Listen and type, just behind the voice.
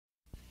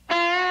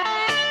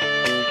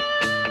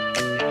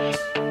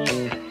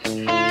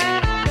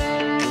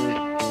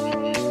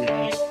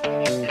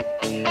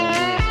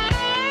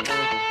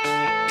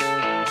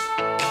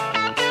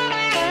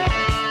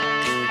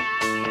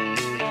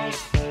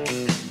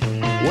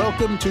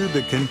Welcome to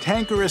the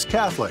Cantankerous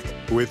Catholic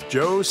with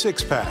Joe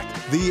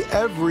Sixpack, the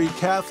every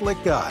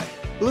Catholic guy.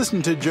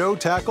 Listen to Joe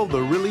tackle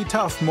the really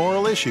tough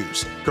moral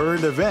issues,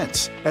 current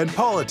events, and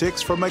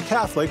politics from a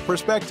Catholic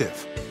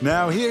perspective.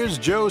 Now here's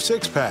Joe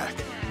Sixpack,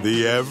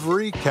 the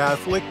every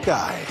Catholic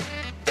guy.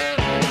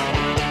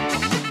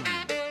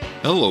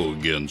 Hello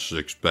again,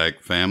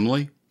 Sixpack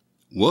family.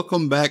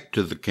 Welcome back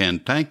to the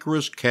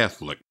Cantankerous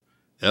Catholic,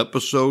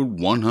 episode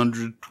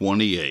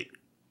 128.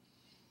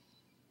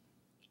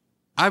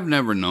 I've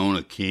never known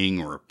a king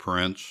or a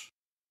prince.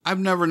 I've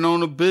never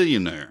known a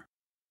billionaire.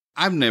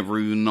 I've never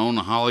even known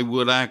a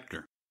Hollywood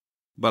actor.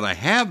 But I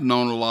have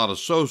known a lot of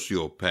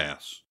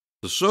sociopaths.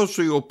 The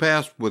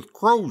sociopaths with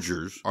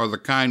Crosiers are the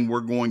kind we're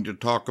going to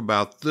talk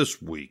about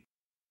this week.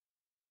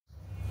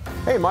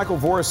 Hey, Michael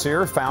Voris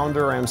here,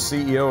 founder and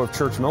CEO of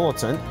Church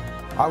Militant.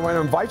 I want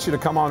to invite you to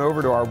come on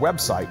over to our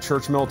website,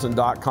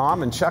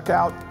 churchmilitant.com, and check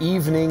out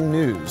Evening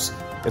News.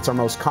 It's our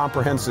most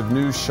comprehensive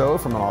news show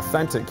from an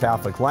authentic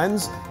Catholic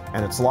lens,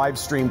 and it's live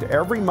streamed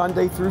every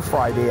Monday through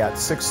Friday at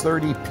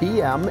 6:30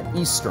 p.m.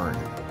 Eastern.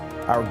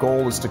 Our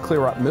goal is to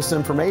clear up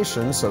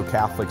misinformation so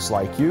Catholics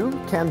like you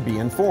can be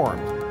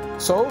informed.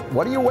 So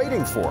what are you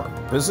waiting for?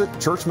 Visit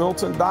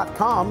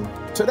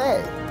churchmilitant.com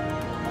today.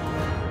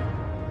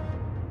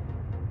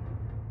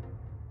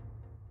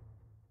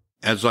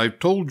 As I've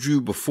told you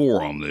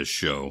before on this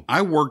show,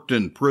 I worked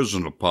in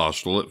prison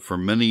apostolate for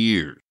many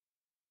years.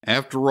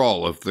 After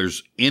all, if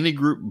there's any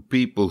group of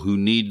people who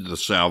need the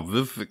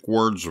salvific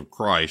words of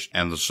Christ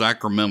and the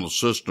sacramental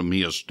system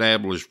he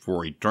established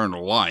for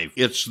eternal life,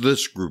 it's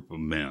this group of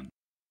men.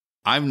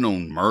 I've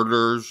known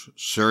murderers,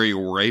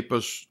 serial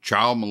rapists,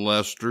 child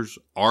molesters,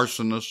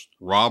 arsonists,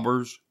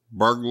 robbers,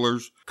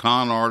 burglars,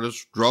 con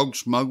artists, drug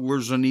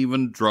smugglers, and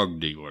even drug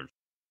dealers.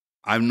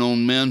 I've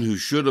known men who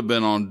should have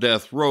been on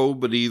death row,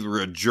 but either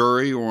a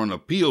jury or an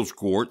appeals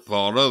court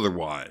thought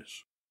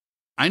otherwise.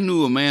 I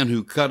knew a man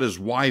who cut his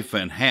wife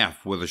in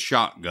half with a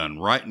shotgun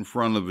right in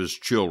front of his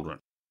children.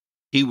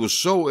 He was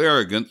so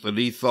arrogant that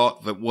he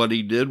thought that what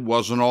he did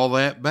wasn't all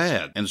that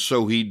bad, and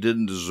so he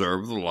didn't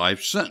deserve the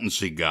life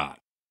sentence he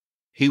got.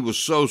 He was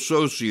so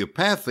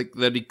sociopathic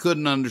that he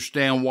couldn't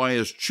understand why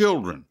his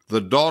children, the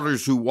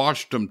daughters who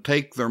watched him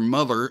take their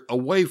mother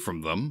away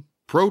from them,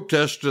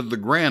 protested the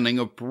granting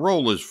of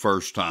parole his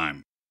first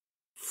time.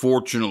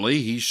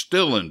 Fortunately, he's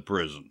still in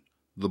prison.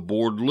 The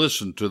board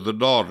listened to the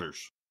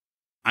daughters.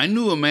 I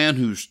knew a man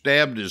who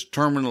stabbed his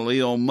terminally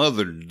ill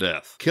mother to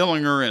death,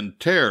 killing her in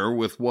terror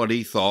with what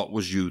he thought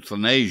was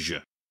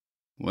euthanasia.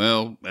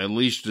 Well, at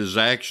least his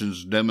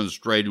actions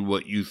demonstrated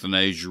what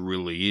euthanasia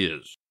really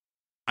is.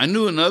 I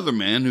knew another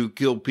man who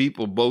killed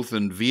people both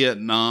in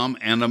Vietnam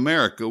and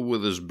America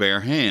with his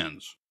bare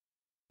hands.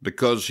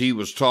 Because he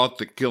was taught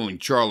that killing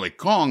Charlie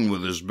Kong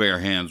with his bare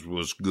hands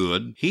was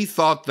good, he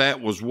thought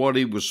that was what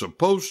he was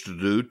supposed to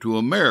do to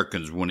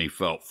Americans when he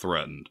felt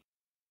threatened.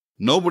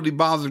 Nobody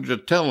bothered to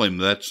tell him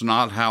that's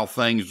not how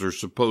things are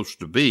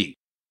supposed to be.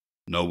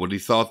 Nobody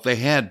thought they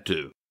had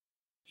to.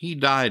 He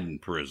died in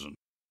prison.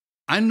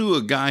 I knew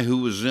a guy who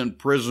was in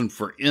prison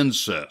for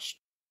incest.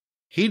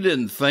 He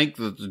didn't think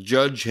that the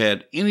judge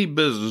had any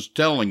business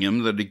telling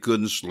him that he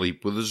couldn't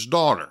sleep with his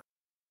daughter.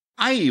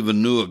 I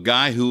even knew a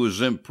guy who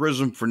was in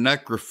prison for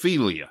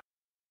necrophilia.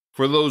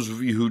 For those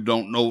of you who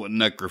don't know what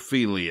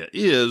necrophilia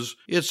is,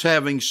 it's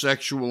having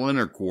sexual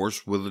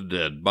intercourse with a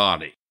dead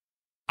body.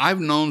 I've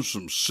known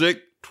some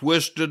sick,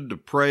 twisted,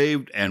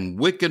 depraved, and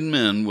wicked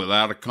men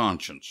without a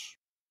conscience.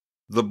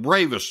 The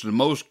bravest and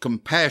most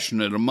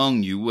compassionate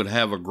among you would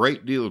have a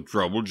great deal of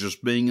trouble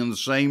just being in the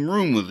same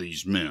room with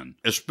these men,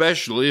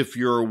 especially if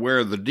you're aware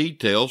of the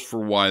details for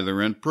why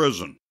they're in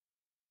prison.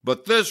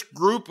 But this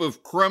group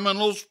of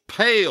criminals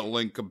pale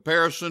in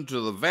comparison to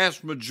the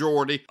vast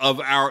majority of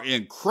our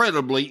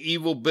incredibly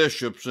evil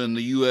bishops in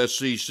the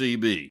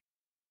USCCB.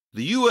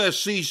 The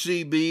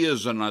USCCB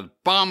is an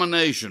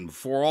abomination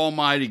before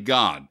Almighty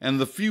God, and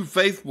the few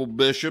faithful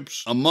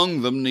bishops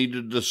among them need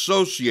to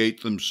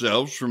dissociate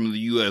themselves from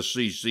the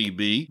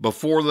USCCB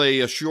before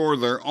they assure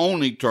their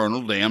own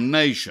eternal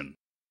damnation.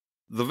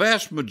 The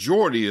vast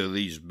majority of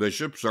these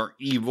bishops are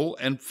evil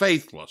and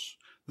faithless.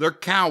 They're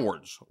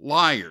cowards,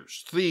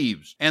 liars,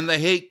 thieves, and they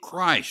hate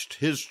Christ,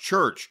 His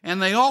church,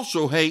 and they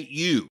also hate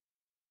you.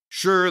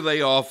 Sure,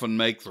 they often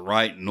make the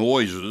right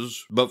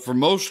noises, but for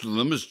most of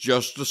them it's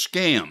just a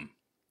scam.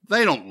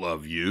 They don't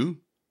love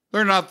you.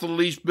 They're not the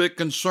least bit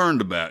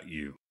concerned about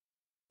you.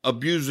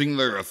 Abusing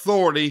their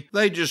authority,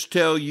 they just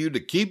tell you to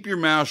keep your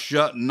mouth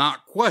shut and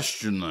not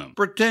question them,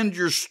 pretend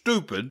you're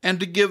stupid, and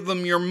to give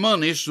them your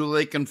money so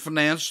they can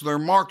finance their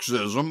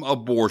Marxism,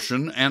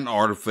 abortion, and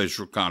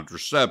artificial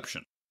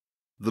contraception.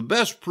 The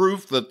best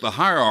proof that the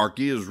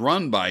hierarchy is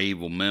run by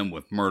evil men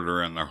with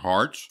murder in their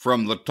hearts,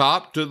 from the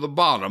top to the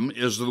bottom,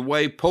 is the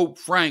way Pope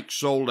Frank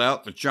sold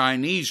out the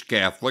Chinese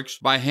Catholics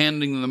by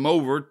handing them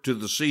over to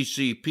the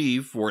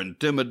CCP for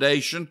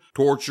intimidation,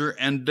 torture,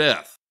 and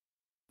death.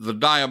 The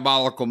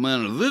diabolical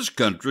men of this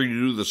country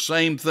do the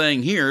same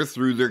thing here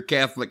through their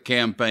Catholic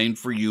Campaign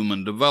for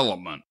Human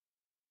Development.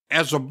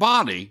 As a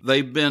body,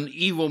 they've been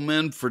evil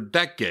men for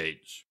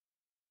decades.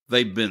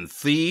 They've been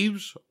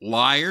thieves,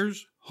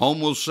 liars,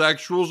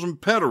 homosexuals,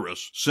 and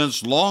pederasts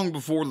since long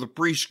before the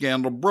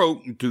pre-scandal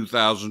broke in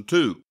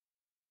 2002.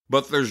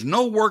 But there's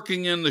no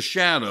working in the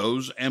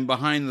shadows and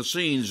behind the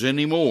scenes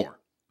anymore.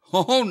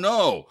 Oh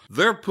no,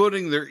 they're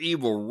putting their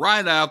evil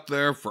right out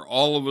there for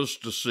all of us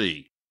to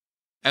see.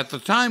 At the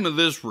time of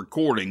this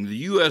recording,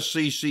 the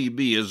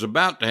USCCB is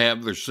about to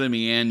have their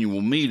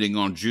semi-annual meeting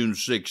on June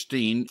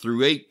 16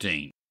 through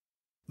 18.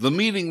 The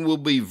meeting will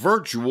be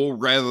virtual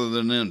rather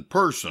than in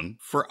person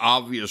for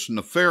obvious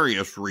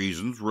nefarious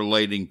reasons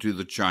relating to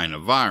the China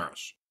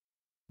virus.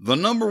 The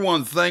number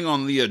one thing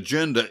on the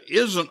agenda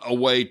isn't a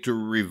way to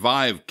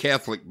revive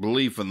Catholic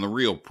belief in the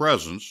real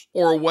presence,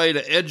 or a way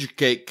to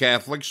educate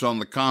Catholics on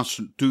the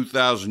constant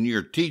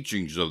 2,000-year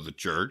teachings of the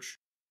Church.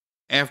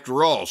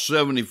 After all,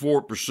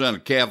 74%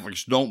 of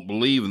Catholics don't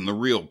believe in the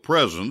real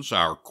presence,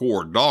 our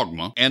core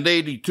dogma, and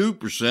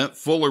 82%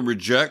 fully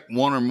reject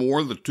one or more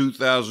of the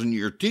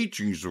 2,000-year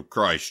teachings of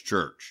Christ's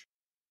Church.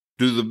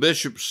 Do the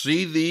bishops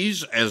see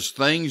these as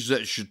things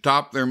that should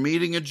top their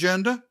meeting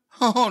agenda?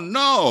 Oh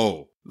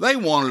no! They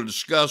want to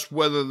discuss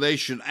whether they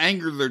should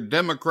anger their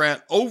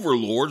Democrat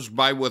overlords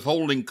by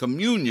withholding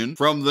communion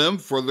from them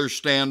for their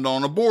stand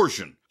on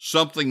abortion,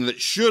 something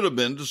that should have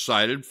been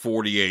decided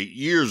 48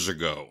 years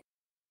ago.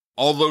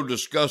 Although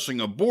discussing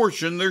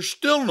abortion, there's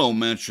still no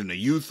mention of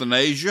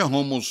euthanasia,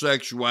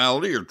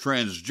 homosexuality, or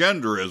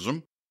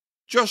transgenderism,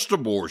 just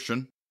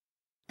abortion.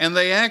 And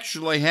they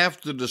actually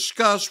have to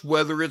discuss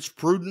whether it's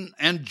prudent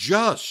and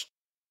just.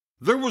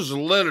 There was a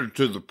letter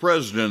to the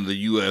president of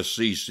the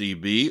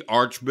USCCB,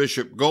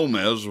 Archbishop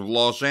Gomez of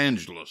Los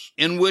Angeles,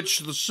 in which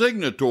the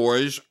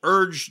signatories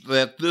urged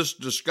that this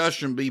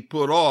discussion be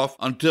put off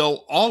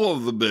until all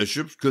of the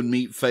bishops could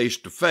meet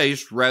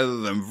face-to-face rather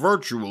than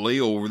virtually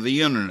over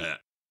the internet.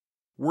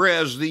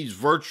 Whereas these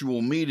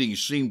virtual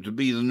meetings seem to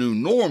be the new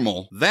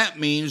normal, that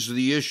means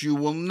the issue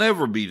will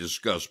never be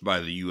discussed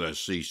by the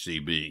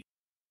USCCB.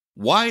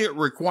 Why it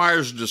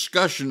requires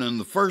discussion in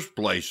the first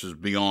place is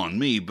beyond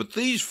me, but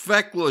these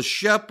feckless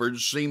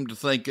shepherds seem to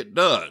think it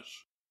does.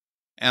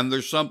 And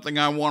there's something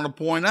I want to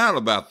point out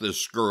about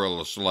this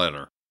scurrilous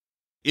letter.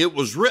 It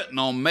was written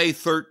on May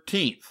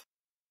 13th.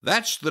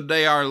 That's the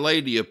day Our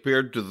Lady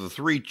appeared to the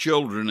 3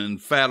 children in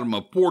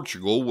Fatima,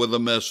 Portugal, with a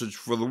message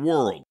for the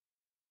world.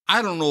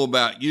 I don't know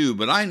about you,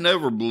 but I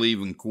never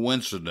believe in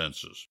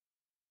coincidences.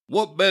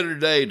 What better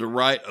day to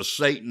write a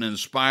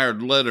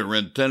Satan-inspired letter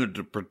intended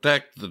to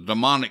protect the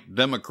demonic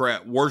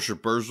Democrat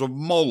worshippers of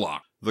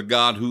Moloch, the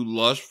god who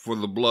lusts for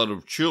the blood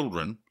of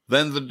children,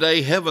 than the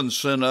day heaven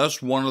sent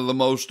us one of the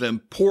most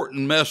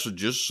important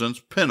messages since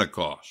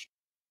Pentecost.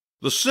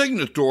 The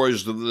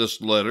signatories of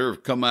this letter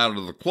have come out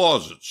of the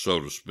closet,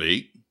 so to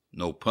speak,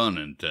 no pun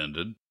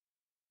intended.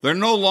 They're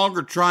no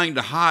longer trying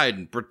to hide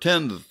and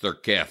pretend that they're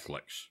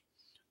Catholics.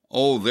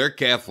 Oh, they're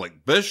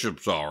Catholic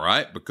bishops, all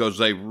right, because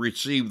they've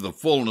received the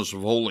fullness of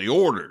holy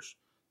orders.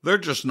 They're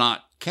just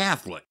not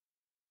Catholic.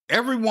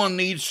 Everyone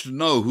needs to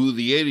know who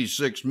the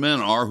 86 men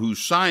are who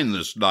signed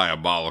this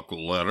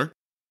diabolical letter.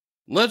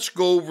 Let's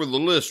go over the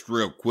list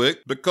real quick,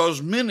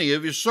 because many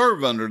of you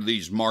serve under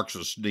these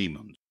Marxist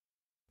demons.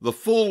 The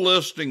full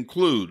list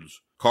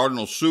includes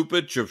Cardinal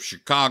Cupich of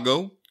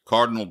Chicago,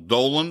 Cardinal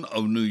Dolan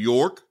of New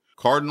York,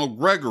 Cardinal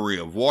Gregory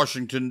of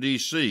Washington,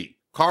 D.C.,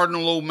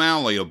 Cardinal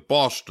O'Malley of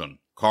Boston,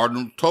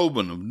 Cardinal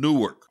Tobin of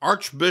Newark,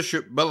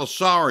 Archbishop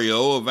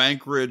Belisario of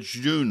Anchorage,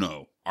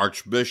 Juneau,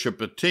 Archbishop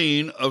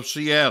Etienne of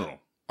Seattle,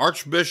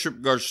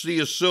 Archbishop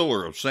Garcia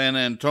Siller of San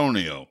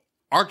Antonio,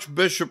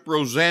 Archbishop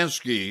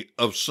Rosansky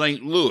of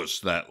St. Louis,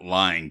 that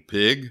lying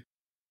pig.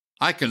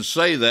 I can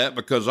say that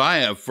because I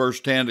have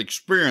first-hand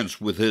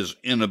experience with his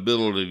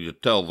inability to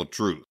tell the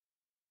truth.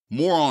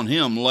 More on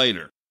him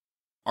later.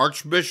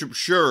 Archbishop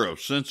Schur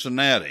of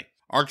Cincinnati,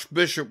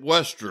 Archbishop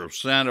Wester of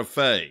Santa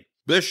Fe,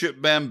 Bishop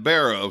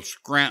Bambera of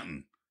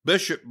Scranton,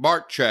 Bishop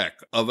Bartchak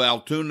of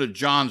Altoona,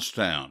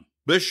 Johnstown,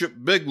 Bishop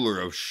Bigler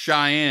of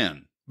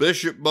Cheyenne,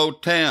 Bishop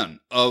Botan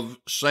of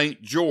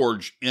St.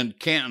 George in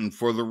Canton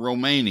for the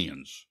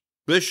Romanians,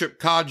 Bishop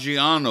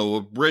Caggiano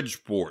of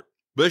Bridgeport,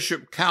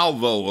 Bishop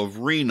Calvo of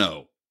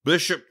Reno,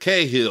 Bishop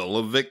Cahill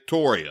of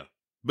Victoria,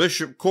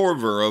 Bishop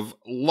Corver of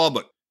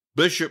Lubbock,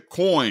 Bishop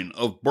Coyne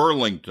of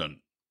Burlington,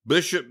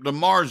 Bishop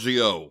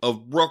DiMarzio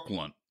of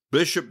Brooklyn,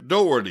 Bishop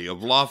Doherty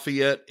of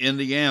Lafayette,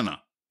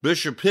 Indiana,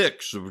 Bishop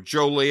Hicks of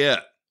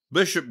Joliet,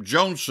 Bishop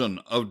Johnson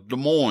of Des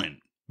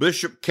Moines,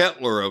 Bishop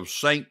Kettler of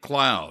St.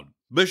 Cloud,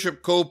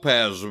 Bishop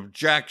Kopaz of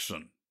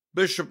Jackson,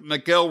 Bishop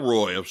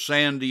McElroy of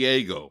San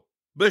Diego,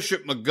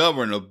 Bishop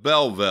McGovern of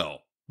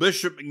Belleville,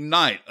 Bishop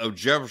McKnight of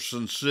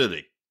Jefferson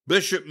City,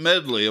 Bishop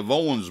Medley of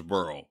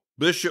Owensboro,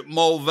 Bishop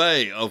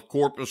Mulvey of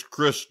Corpus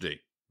Christi,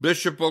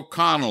 Bishop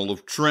O'Connell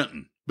of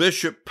Trenton,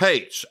 Bishop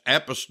Pates,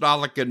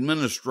 Apostolic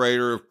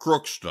Administrator of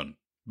Crookston,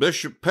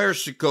 Bishop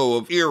Persico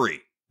of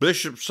Erie,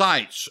 Bishop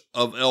Seitz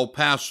of El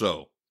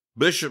Paso,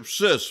 Bishop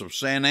Sis of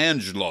San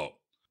Angelo,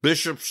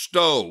 Bishop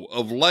Stowe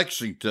of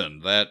Lexington,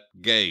 that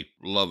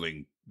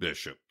gay-loving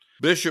bishop,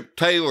 Bishop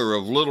Taylor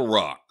of Little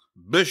Rock,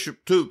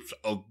 Bishop Toops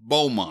of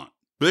Beaumont,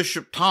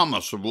 Bishop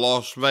Thomas of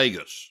Las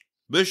Vegas,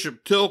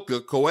 Bishop Tilka,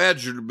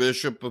 Coadjutor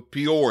Bishop of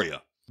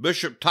Peoria,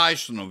 Bishop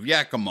Tyson of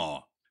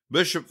Yakima,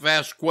 Bishop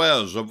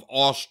Vasquez of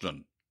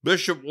Austin,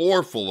 Bishop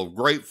Warfel of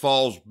Great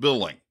Falls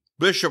Billing,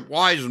 Bishop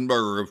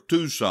Weisenberger of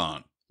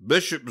Tucson,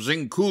 Bishop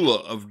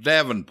Zinkula of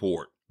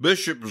Davenport,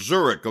 Bishop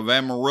Zurich of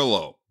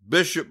Amarillo,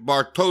 Bishop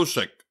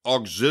Bartosik,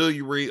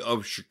 Auxiliary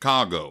of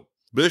Chicago,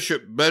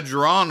 Bishop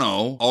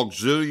Bejarano,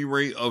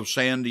 Auxiliary of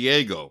San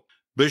Diego,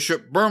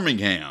 Bishop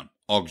Birmingham,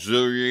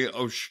 Auxiliary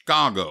of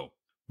Chicago,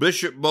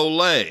 Bishop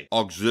Boley,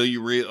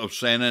 Auxiliary of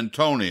San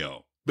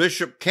Antonio,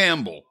 Bishop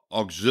Campbell,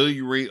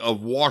 Auxiliary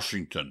of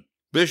Washington,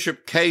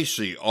 Bishop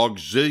Casey,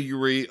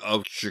 Auxiliary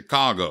of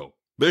Chicago,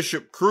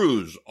 Bishop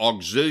Cruz,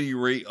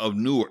 Auxiliary of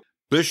Newark,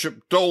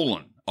 Bishop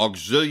Dolan,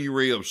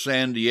 Auxiliary of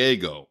San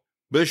Diego,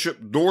 Bishop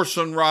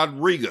Dorson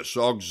Rodriguez,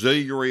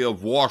 Auxiliary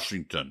of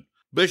Washington,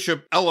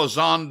 Bishop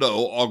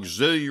Elizondo,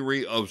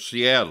 Auxiliary of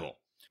Seattle,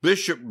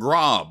 Bishop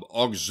Grob,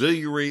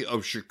 Auxiliary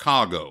of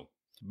Chicago,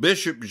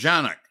 Bishop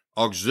Janik,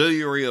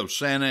 Auxiliary of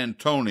San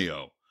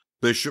Antonio,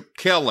 Bishop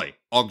Kelly,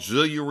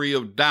 Auxiliary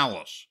of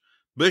Dallas,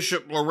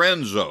 Bishop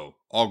Lorenzo,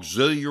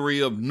 Auxiliary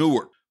of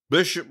Newark,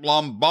 Bishop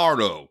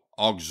Lombardo,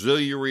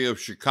 Auxiliary of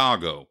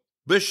Chicago,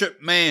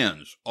 Bishop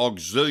Manns,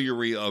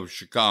 Auxiliary of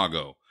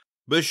Chicago,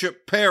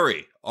 Bishop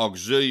Perry,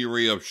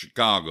 Auxiliary of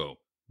Chicago,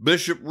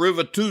 Bishop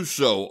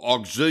Rivatuso,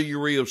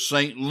 Auxiliary of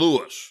St.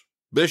 Louis,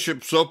 Bishop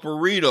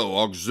Soperito,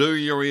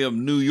 Auxiliary of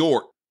New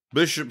York,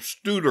 Bishop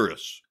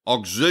Studeris,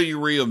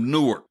 Auxiliary of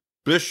Newark,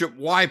 Bishop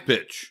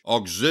Wypich,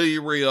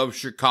 Auxiliary of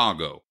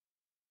Chicago.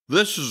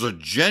 This is a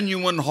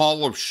genuine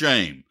hall of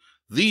shame.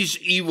 These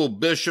evil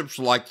bishops,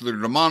 like their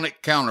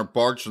demonic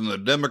counterparts in the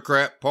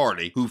Democrat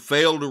Party, who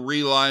fail to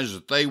realize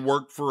that they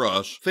work for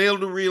us, fail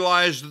to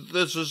realize that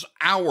this is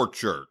our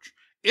church.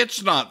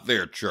 It's not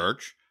their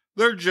church.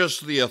 They're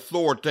just the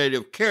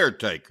authoritative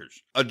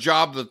caretakers, a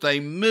job that they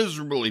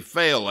miserably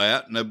fail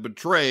at and have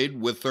betrayed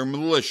with their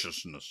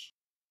maliciousness.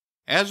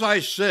 As I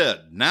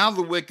said, now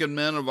the wicked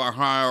men of our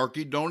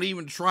hierarchy don't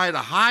even try to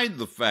hide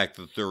the fact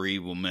that they're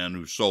evil men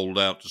who sold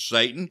out to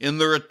Satan in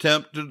their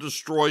attempt to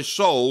destroy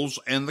souls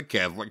and the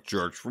Catholic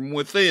Church from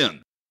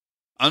within.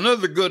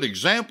 Another good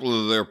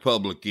example of their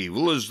public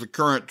evil is the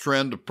current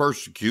trend to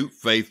persecute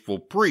faithful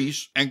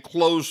priests and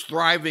close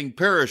thriving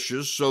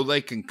parishes so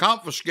they can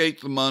confiscate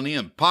the money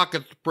and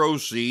pocket the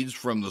proceeds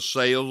from the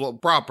sale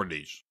of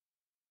properties.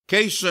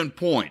 Case in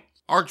point,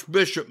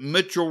 Archbishop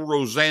Mitchell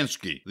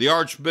Rosansky, the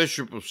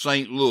Archbishop of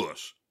St.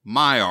 Louis,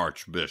 my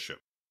Archbishop.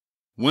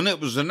 When it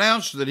was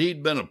announced that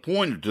he'd been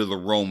appointed to the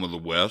Rome of the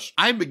West,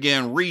 I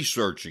began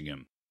researching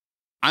him.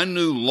 I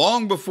knew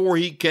long before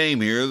he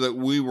came here that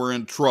we were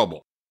in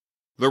trouble.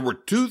 There were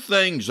two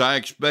things I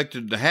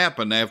expected to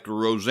happen after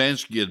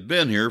Rosansky had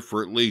been here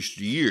for at least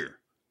a year.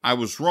 I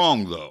was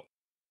wrong, though.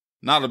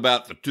 Not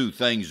about the two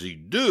things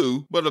he'd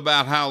do, but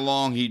about how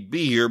long he'd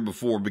be here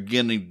before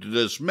beginning to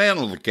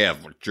dismantle the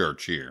Catholic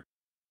Church here.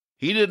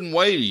 He didn't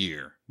wait a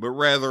year, but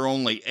rather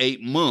only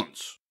 8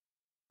 months.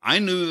 I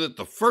knew that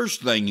the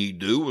first thing he'd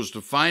do was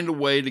to find a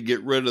way to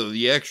get rid of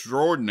the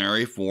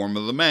extraordinary form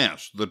of the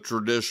Mass, the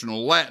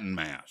traditional Latin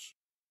Mass.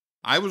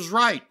 I was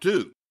right,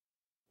 too.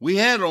 We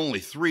had only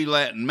 3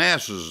 Latin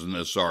Masses in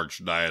this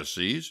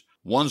archdiocese,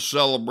 one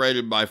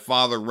celebrated by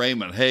Father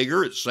Raymond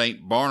Hager at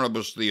St.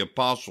 Barnabas the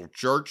Apostle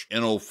Church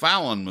in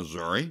O'Fallon,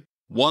 Missouri,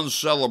 one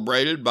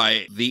celebrated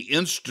by the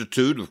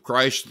Institute of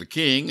Christ the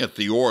King at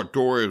the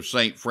Oratory of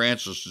St.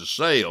 Francis de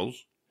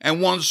Sales,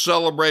 and one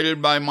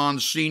celebrated by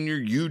Monsignor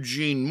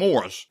Eugene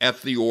Morris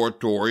at the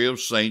Oratory of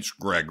Saints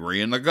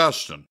Gregory and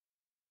Augustine.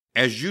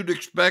 As you'd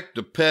expect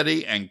a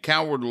petty and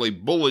cowardly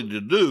bully to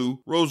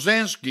do,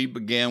 Rosansky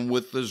began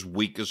with his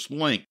weakest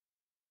link.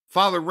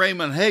 Father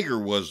Raymond Hager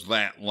was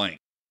that link.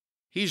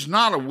 He's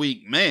not a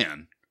weak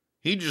man.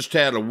 He just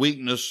had a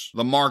weakness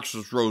the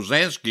Marxist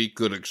Rosansky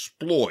could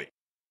exploit.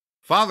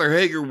 Father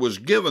Hager was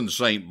given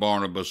St.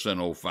 Barnabas in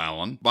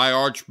O'Fallon by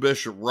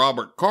Archbishop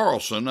Robert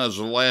Carlson as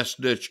a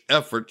last-ditch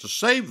effort to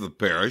save the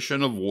parish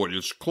and avoid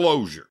its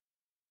closure.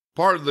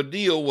 Part of the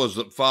deal was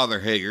that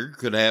Father Hager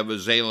could have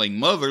his ailing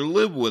mother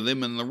live with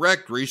him in the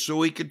rectory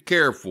so he could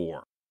care for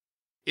her.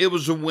 It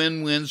was a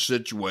win-win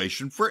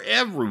situation for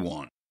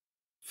everyone.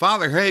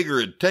 Father Hager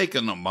had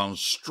taken a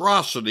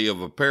monstrosity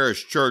of a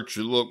parish church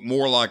that looked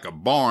more like a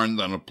barn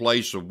than a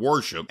place of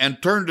worship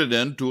and turned it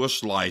into a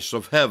slice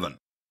of heaven.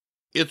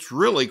 It's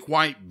really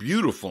quite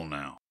beautiful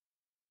now.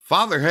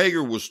 Father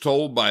Hager was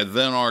told by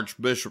then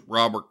Archbishop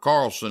Robert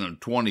Carlson in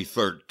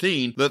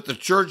 2013 that the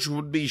church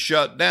would be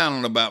shut down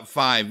in about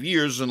 5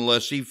 years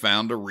unless he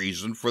found a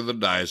reason for the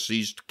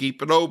diocese to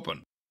keep it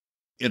open.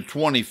 In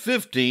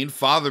 2015,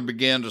 Father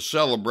began to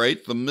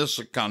celebrate the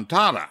Missa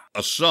Cantata,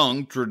 a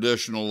sung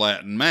traditional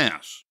Latin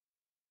Mass.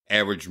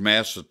 Average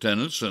Mass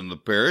attendance in the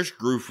parish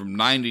grew from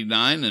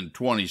 99 in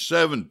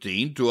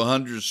 2017 to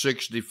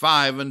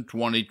 165 in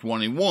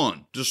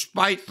 2021,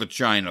 despite the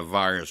China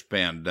virus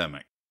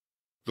pandemic.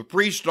 The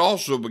priest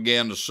also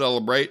began to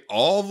celebrate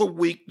all the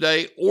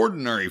weekday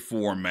ordinary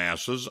form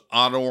masses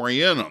ad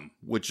orientem,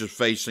 which is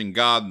facing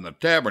God in the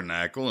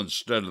tabernacle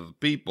instead of the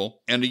people,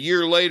 and a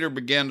year later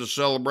began to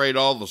celebrate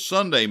all the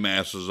Sunday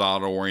masses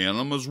ad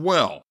orientem as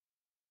well.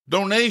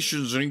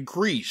 Donations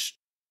increased.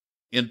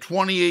 In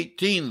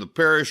 2018, the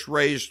parish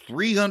raised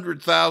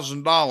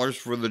 $300,000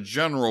 for the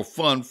general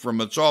fund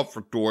from its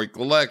offertory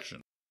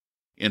collection.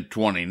 In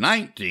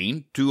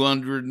 2019,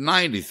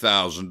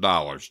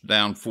 $290,000,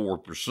 down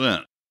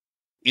 4%.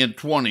 In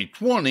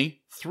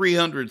 2020,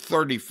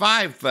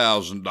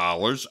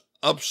 $335,000,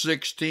 up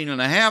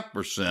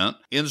 16.5%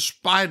 in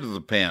spite of the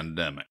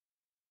pandemic.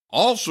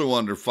 Also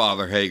under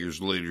Father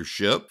Hager's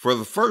leadership, for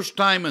the first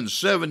time in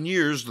 7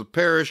 years, the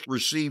parish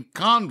received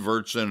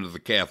converts into the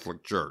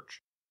Catholic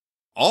Church.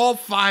 All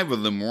 5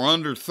 of them were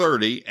under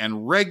 30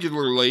 and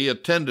regularly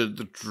attended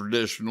the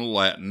traditional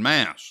Latin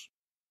Mass.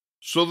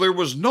 So there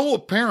was no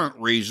apparent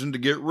reason to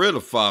get rid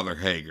of Father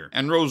Hager,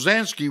 and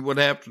Rosansky would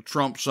have to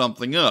trump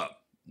something up.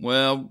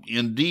 Well,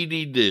 indeed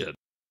he did.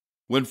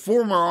 When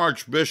former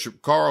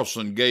Archbishop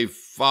Carlson gave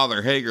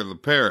Father Hager the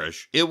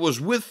parish, it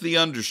was with the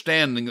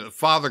understanding that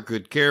Father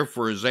could care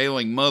for his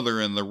ailing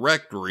mother in the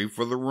rectory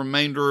for the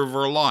remainder of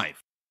her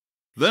life.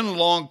 Then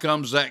along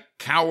comes that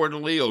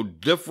cowardly,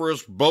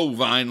 odiferous,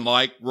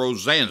 bovine-like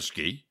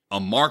Rosansky, a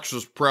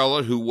Marxist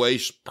prelate who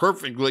wastes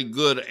perfectly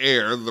good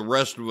air the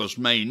rest of us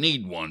may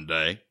need one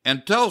day,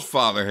 and tells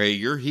Father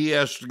Hager he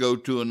has to go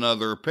to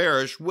another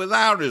parish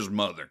without his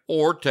mother,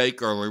 or take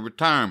early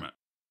retirement.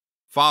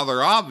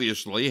 Father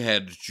obviously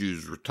had to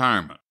choose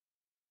retirement.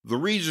 The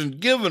reason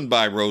given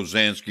by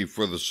Rosansky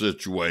for the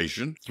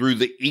situation, through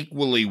the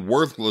equally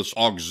worthless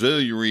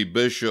auxiliary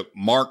bishop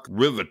Mark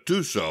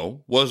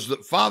Rivatuso, was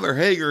that Father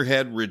Hager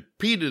had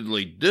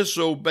repeatedly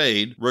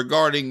disobeyed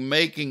regarding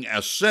making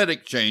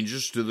ascetic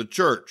changes to the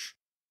church.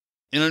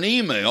 In an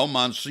email,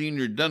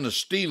 Monsignor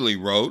Denistili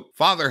wrote,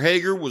 Father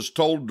Hager was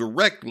told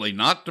directly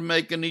not to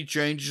make any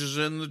changes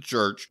in the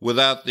church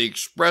without the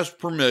express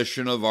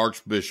permission of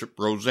Archbishop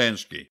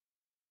Rosansky.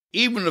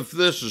 Even if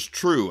this is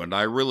true, and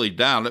I really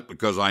doubt it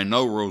because I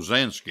know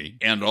Rosansky,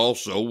 and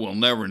also will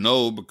never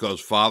know because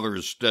Father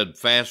has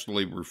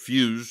steadfastly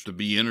refused to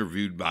be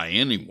interviewed by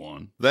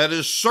anyone, that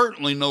is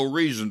certainly no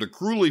reason to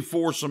cruelly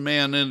force a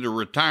man into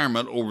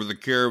retirement over the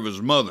care of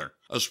his mother,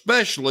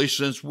 especially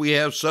since we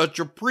have such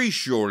a priest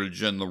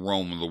shortage in the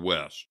Rome of the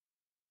West.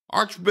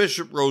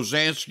 Archbishop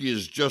Rosansky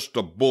is just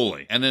a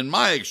bully, and in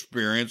my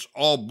experience,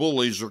 all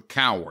bullies are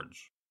cowards.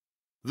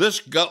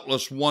 This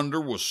gutless wonder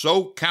was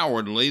so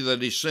cowardly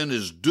that he sent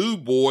his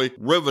do-boy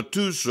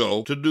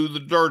Rivatuso to do the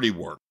dirty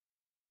work.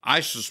 I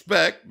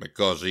suspect,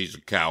 because he's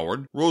a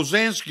coward,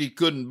 Rosansky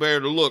couldn't bear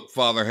to look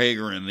Father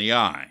Hager in the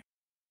eye.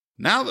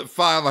 Now that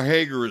Father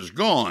Hager is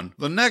gone,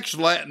 the next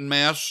Latin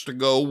Mass to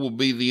go will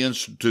be the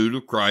Institute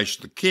of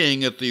Christ the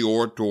King at the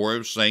Oratory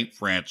of St.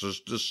 Francis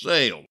de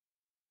Sales.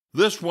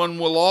 This one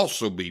will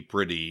also be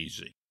pretty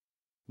easy.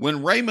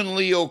 When Raymond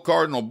Leo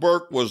Cardinal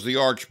Burke was the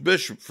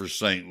Archbishop for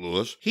St.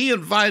 Louis, he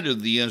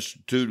invited the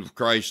Institute of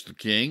Christ the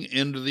King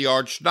into the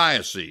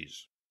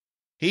Archdiocese.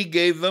 He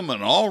gave them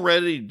an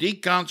already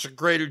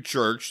deconsecrated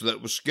church that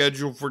was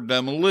scheduled for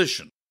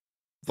demolition.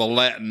 The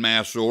Latin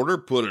Mass order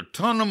put a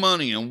ton of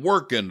money and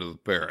work into the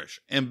parish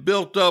and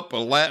built up a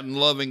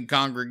Latin-loving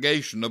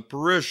congregation of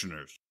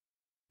parishioners.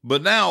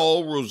 But now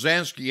all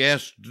Rosansky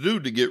has to do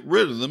to get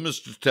rid of them is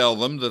to tell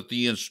them that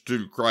the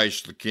Institute of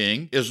Christ the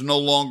King is no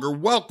longer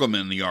welcome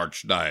in the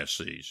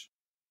Archdiocese.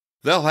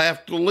 They'll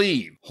have to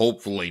leave,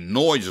 hopefully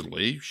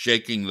noisily,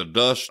 shaking the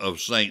dust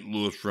of St.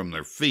 Louis from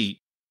their feet.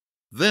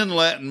 Then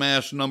Latin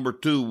Mass number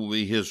 2 will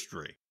be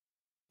history.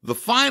 The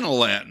final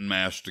Latin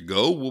Mass to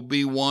go will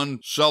be one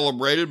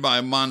celebrated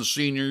by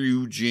Monsignor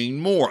Eugene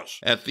Morris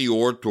at the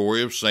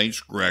Oratory of Saints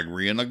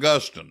Gregory and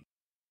Augustine.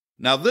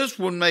 Now this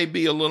one may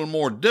be a little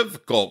more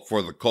difficult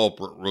for the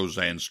culprit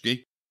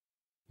Rosansky.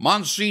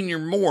 Monsignor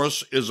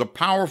Morris is a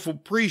powerful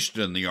priest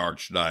in the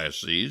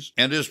Archdiocese,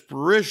 and his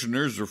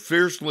parishioners are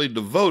fiercely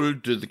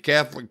devoted to the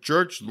Catholic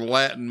Church, the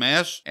Latin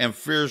Mass, and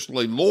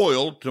fiercely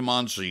loyal to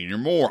Monsignor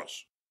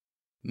Morris.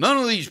 None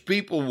of these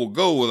people will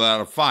go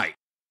without a fight.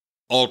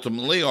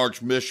 Ultimately,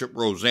 Archbishop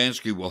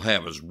Rosansky will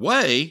have his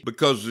way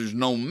because there's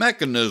no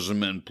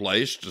mechanism in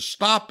place to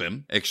stop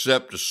him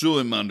except to sue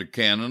him under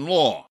canon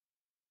law.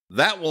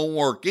 That won't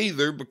work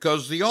either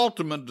because the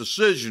ultimate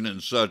decision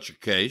in such a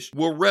case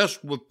will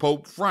rest with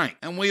Pope Frank,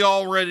 and we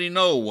already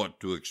know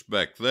what to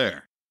expect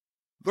there.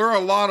 There are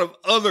a lot of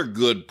other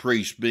good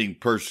priests being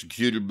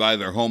persecuted by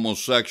their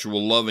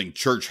homosexual-loving,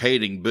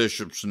 church-hating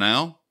bishops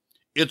now.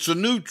 It's a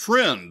new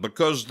trend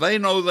because they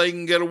know they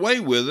can get away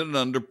with it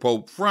under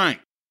Pope Frank.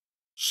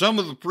 Some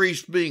of the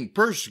priests being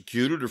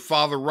persecuted are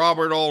Father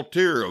Robert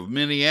Altier of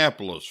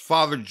Minneapolis,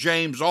 Father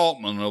James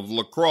Altman of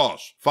La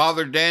Crosse,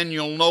 Father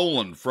Daniel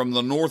Nolan from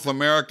the North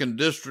American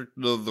District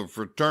of the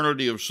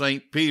Fraternity of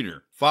St.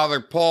 Peter,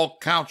 Father Paul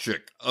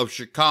Kauchik of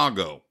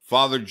Chicago,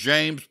 Father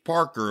James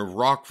Parker of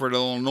Rockford,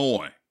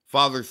 Illinois,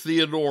 Father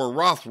Theodore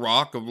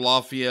Rothrock of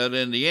Lafayette,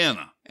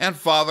 Indiana, and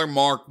Father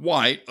Mark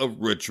White of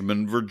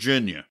Richmond,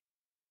 Virginia.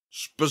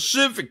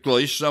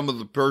 Specifically, some of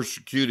the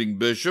persecuting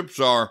bishops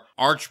are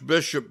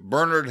Archbishop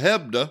Bernard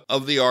Hebda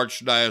of the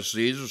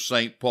Archdiocese of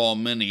St. Paul,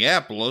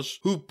 Minneapolis,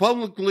 who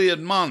publicly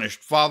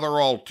admonished Father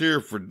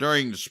Altier for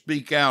daring to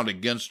speak out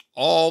against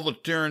all the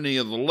tyranny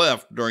of the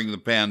left during the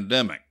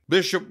pandemic.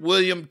 Bishop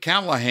William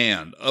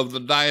Callahan of the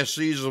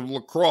Diocese of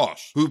La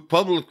Crosse, who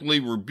publicly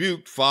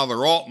rebuked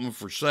Father Altman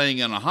for saying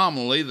in a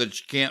homily that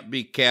you can't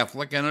be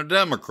Catholic and a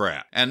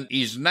Democrat, and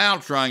he's now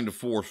trying to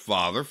force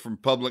Father from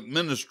public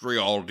ministry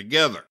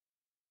altogether.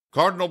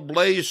 Cardinal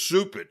Blaise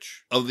Cupich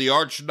of the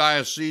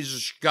Archdiocese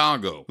of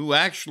Chicago, who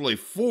actually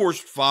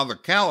forced Father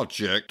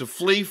Kalachik to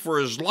flee for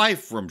his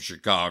life from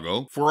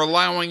Chicago for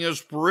allowing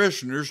his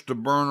parishioners to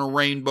burn a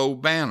rainbow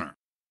banner.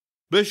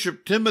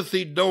 Bishop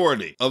Timothy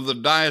Doherty of the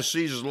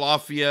Diocese of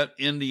Lafayette,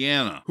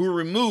 Indiana, who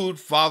removed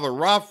Father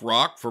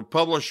Rothrock for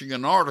publishing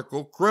an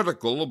article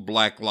critical of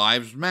Black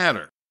Lives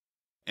Matter.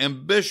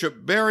 And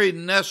Bishop Barry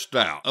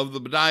Nestow of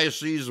the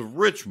Diocese of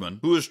Richmond,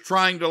 who is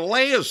trying to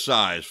lay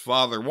aside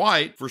Father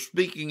White for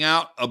speaking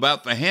out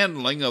about the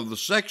handling of the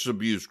sex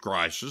abuse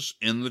crisis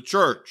in the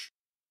church.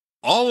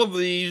 All of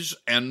these,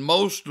 and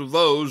most of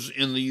those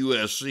in the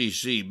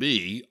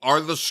USCCB,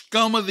 are the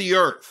scum of the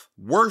earth,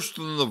 worse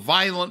than the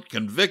violent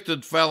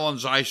convicted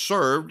felons I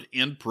served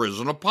in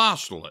prison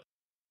apostolate.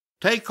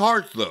 Take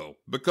heart, though,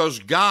 because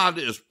God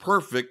is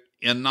perfect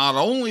in not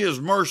only His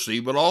mercy,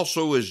 but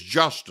also His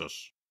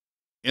justice.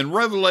 In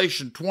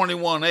Revelation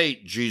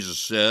 21:8, Jesus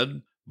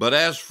said, "But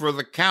as for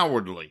the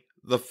cowardly,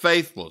 the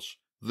faithless,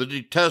 the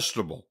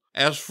detestable,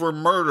 as for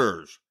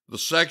murderers, the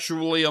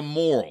sexually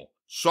immoral,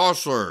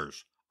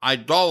 sorcerers,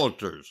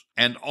 idolaters,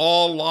 and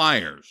all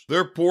liars,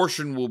 their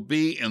portion will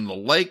be in the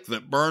lake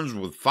that burns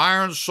with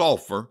fire and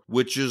sulfur,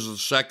 which is the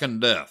second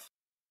death."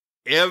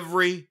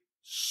 Every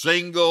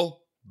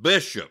single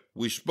bishop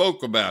we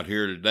spoke about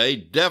here today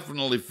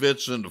definitely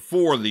fits into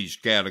 4 of these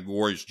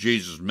categories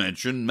Jesus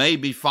mentioned,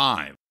 maybe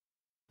 5.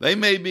 They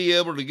may be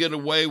able to get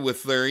away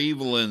with their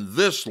evil in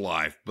this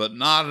life, but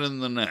not in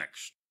the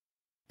next.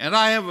 And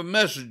I have a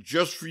message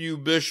just for you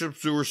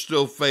bishops who are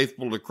still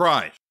faithful to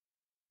Christ.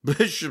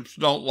 Bishops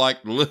don't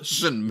like to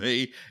listen to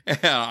me,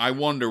 and I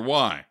wonder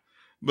why.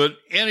 But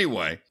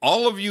anyway,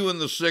 all of you in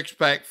the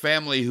Sixpack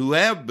family who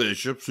have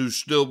bishops who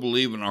still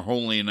believe in our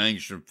holy and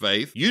ancient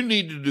faith, you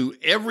need to do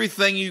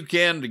everything you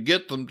can to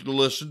get them to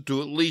listen to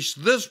at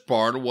least this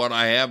part of what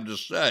I have to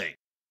say.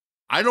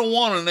 I don't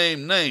want to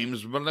name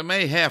names, but I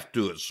may have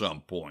to at some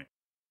point.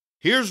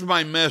 Here's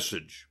my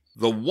message.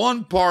 The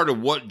one part of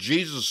what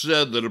Jesus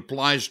said that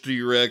applies to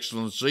your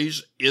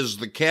excellencies is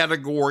the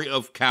category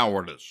of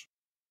cowardice.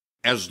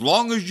 As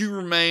long as you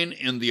remain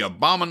in the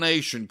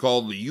abomination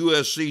called the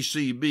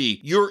USCCB,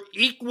 you're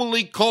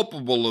equally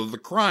culpable of the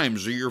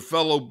crimes of your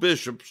fellow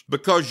bishops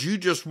because you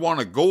just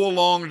want to go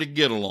along to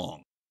get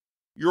along.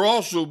 You're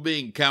also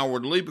being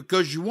cowardly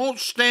because you won't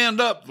stand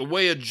up the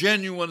way a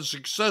genuine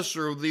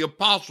successor of the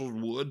apostles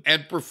would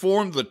and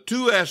perform the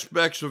 2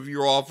 aspects of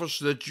your office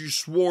that you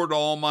swore to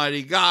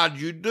Almighty God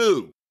you'd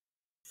do.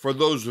 For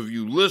those of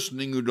you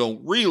listening who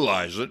don't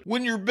realize it,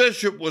 when your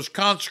bishop was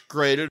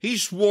consecrated, he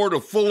swore to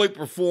fully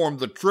perform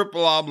the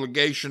triple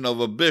obligation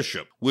of a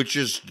bishop, which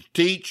is to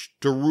teach,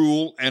 to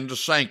rule, and to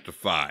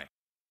sanctify.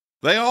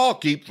 They all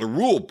keep the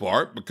rule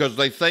part because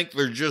they think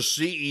they're just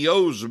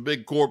CEOs of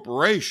big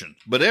corporations,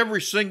 but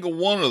every single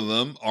one of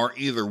them are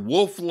either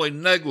woefully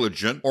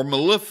negligent or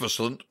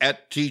maleficent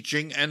at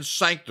teaching and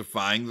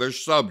sanctifying their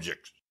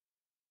subjects.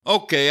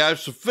 Okay, I've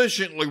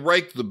sufficiently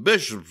raked the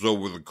bishops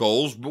over the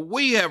coals, but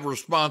we have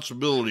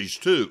responsibilities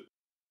too.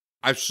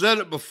 I've said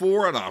it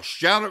before and I'll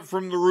shout it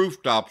from the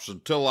rooftops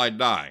until I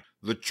die.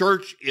 The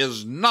church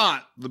is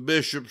not the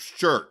bishop's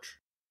church.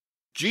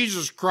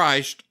 Jesus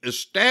Christ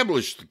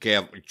established the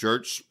Catholic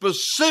Church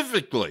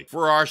specifically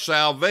for our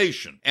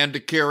salvation and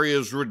to carry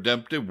His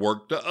redemptive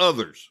work to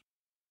others.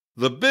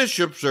 The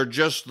bishops are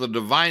just the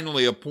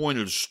divinely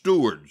appointed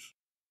stewards.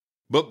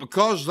 But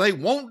because they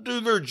won't do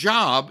their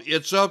job,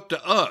 it's up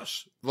to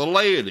us, the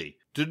laity,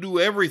 to do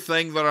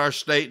everything that our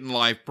state and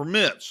life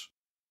permits.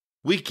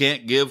 We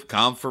can't give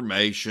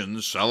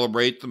confirmations,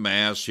 celebrate the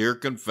Mass, hear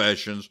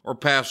confessions, or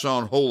pass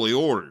on holy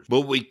orders,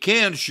 but we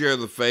can share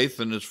the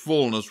faith in its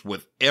fullness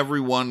with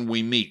everyone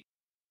we meet.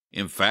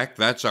 In fact,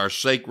 that's our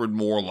sacred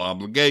moral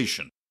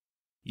obligation.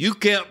 You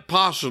can't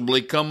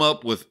possibly come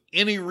up with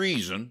any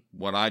reason,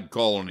 what I'd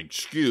call an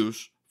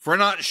excuse, for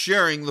not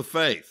sharing the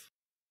faith.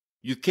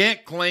 You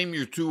can't claim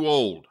you're too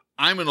old.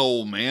 I'm an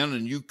old man,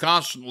 and you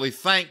constantly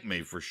thank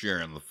me for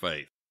sharing the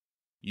faith.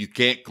 You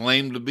can't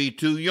claim to be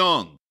too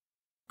young.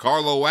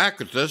 Carlo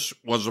Acutis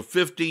was a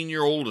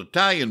 15-year-old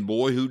Italian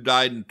boy who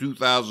died in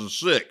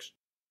 2006.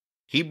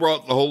 He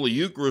brought the Holy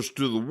Eucharist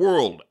to the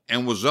world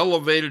and was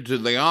elevated to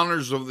the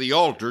honors of the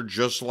altar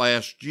just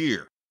last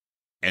year.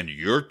 And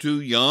you're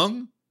too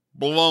young?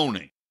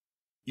 Baloney.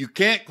 You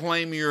can't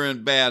claim you're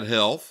in bad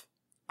health.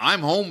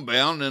 I'm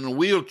homebound in a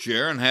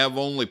wheelchair and have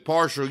only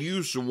partial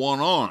use of one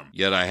arm,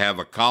 yet I have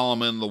a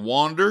column in The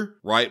Wander,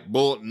 write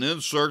bulletin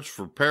inserts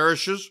for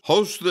parishes,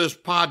 host this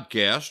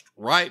podcast,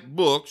 write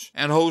books,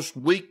 and host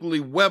weekly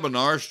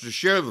webinars to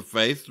share the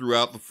faith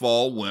throughout the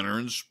fall, winter,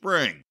 and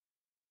spring.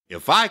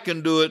 If I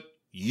can do it,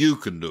 you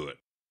can do it.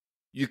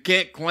 You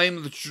can't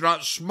claim that you're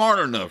not smart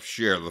enough to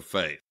share the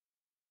faith.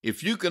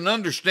 If you can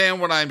understand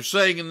what I'm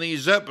saying in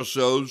these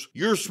episodes,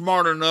 you're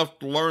smart enough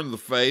to learn the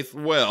faith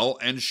well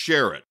and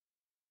share it.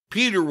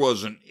 Peter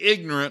was an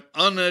ignorant,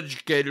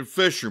 uneducated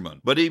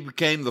fisherman, but he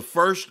became the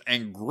first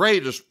and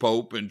greatest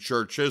pope in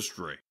church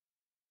history.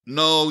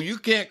 No, you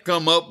can't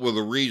come up with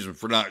a reason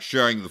for not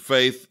sharing the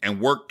faith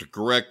and work to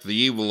correct the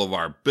evil of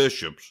our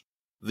bishops.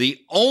 The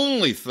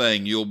only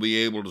thing you'll be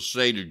able to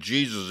say to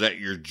Jesus at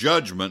your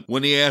judgment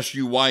when he asks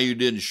you why you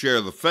didn't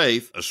share the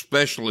faith,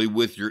 especially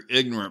with your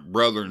ignorant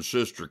brother and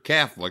sister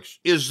Catholics,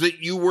 is that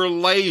you were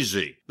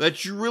lazy,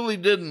 that you really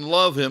didn't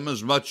love him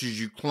as much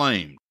as you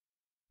claimed.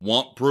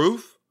 Want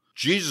proof?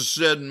 Jesus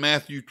said in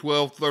Matthew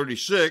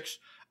 12:36,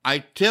 I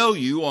tell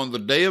you, on the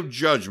day of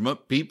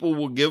judgment, people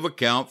will give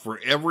account for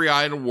every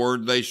idle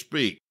word they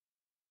speak.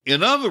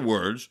 In other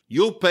words,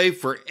 you'll pay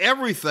for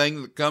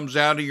everything that comes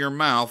out of your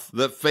mouth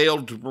that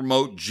failed to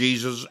promote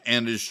Jesus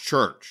and his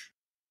church.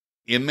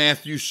 In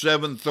Matthew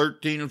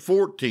 7:13 and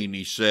 14,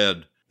 he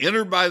said,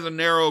 Enter by the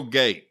narrow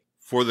gate,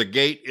 for the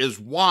gate is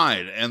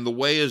wide and the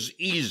way is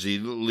easy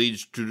that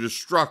leads to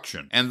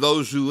destruction, and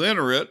those who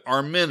enter it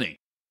are many.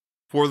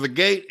 For the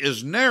gate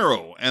is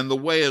narrow and the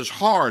way is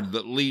hard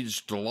that leads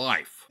to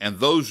life, and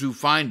those who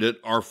find it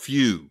are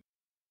few.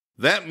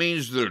 That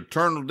means that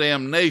eternal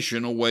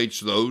damnation awaits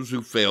those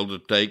who fail to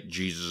take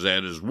Jesus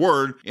at his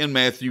word in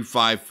Matthew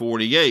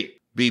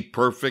 5:48. Be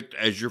perfect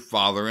as your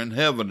Father in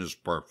heaven is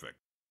perfect.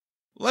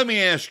 Let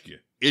me ask you,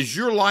 is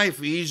your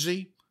life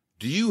easy?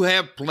 Do you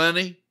have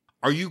plenty?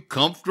 Are you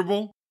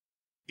comfortable?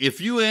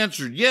 If you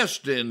answered yes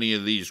to any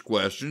of these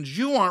questions,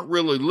 you aren't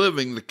really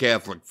living the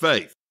Catholic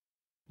faith.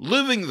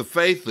 Living the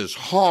faith is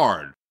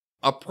hard.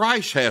 A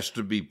price has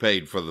to be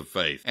paid for the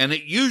faith, and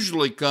it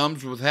usually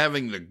comes with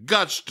having the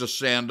guts to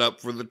stand up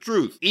for the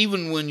truth,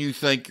 even when you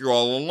think you're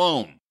all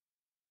alone.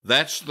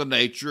 That's the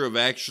nature of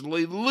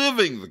actually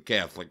living the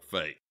Catholic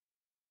faith.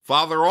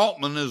 Father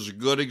Altman is a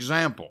good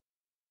example.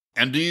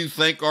 And do you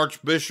think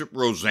Archbishop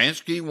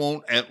Rosansky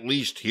won't at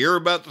least hear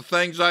about the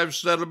things I've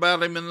said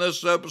about him in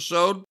this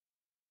episode?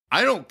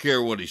 I don't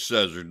care what he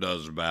says or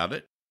does about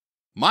it.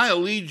 My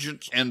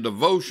allegiance and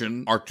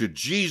devotion are to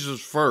Jesus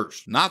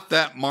first, not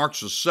that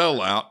Mark's a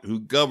sellout who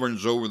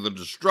governs over the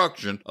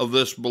destruction of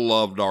this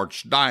beloved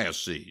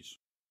archdiocese.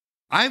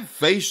 I've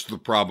faced the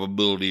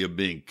probability of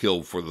being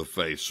killed for the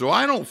faith, so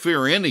I don't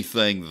fear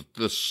anything that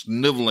this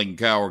sniveling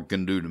coward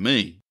can do to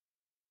me.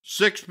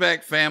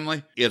 Sixpack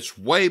family, it's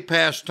way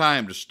past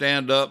time to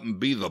stand up and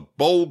be the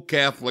bold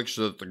Catholics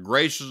that the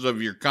graces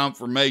of your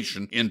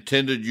confirmation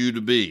intended you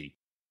to be.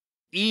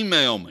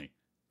 Email me.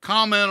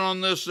 Comment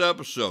on this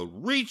episode.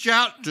 Reach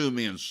out to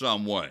me in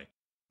some way.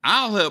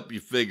 I'll help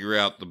you figure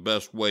out the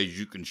best ways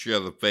you can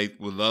share the faith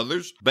with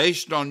others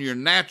based on your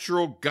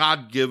natural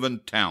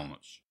God-given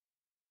talents.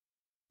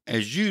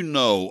 As you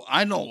know,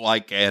 I don't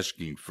like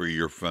asking for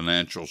your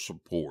financial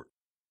support.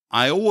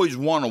 I always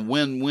want a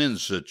win-win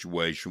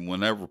situation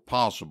whenever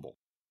possible.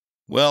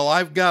 Well,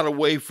 I've got a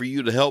way for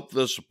you to help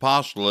this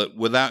apostolate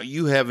without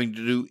you having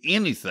to do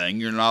anything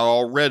you're not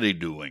already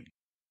doing.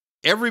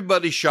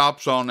 Everybody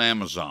shops on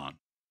Amazon.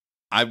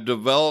 I've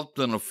developed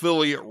an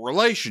affiliate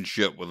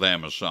relationship with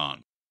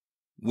Amazon.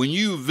 When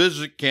you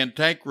visit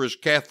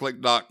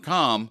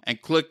CantankerousCatholic.com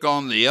and click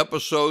on the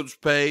episodes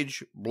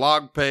page,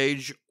 blog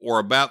page, or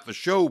about the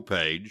show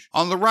page,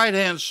 on the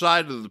right-hand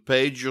side of the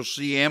page you'll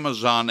see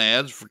Amazon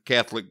ads for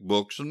Catholic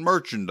books and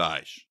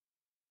merchandise.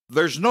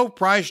 There's no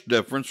price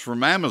difference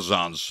from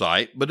Amazon's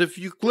site, but if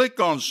you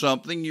click on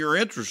something you're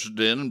interested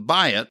in and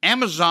buy it,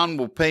 Amazon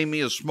will pay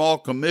me a small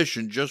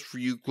commission just for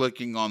you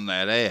clicking on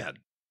that ad.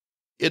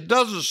 It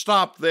doesn't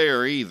stop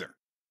there either.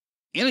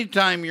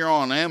 Anytime you're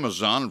on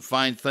Amazon and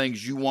find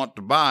things you want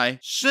to buy,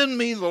 send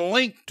me the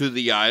link to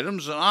the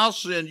items and I'll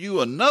send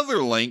you another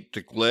link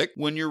to click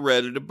when you're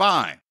ready to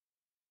buy.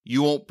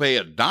 You won't pay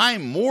a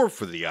dime more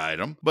for the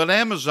item, but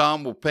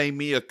Amazon will pay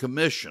me a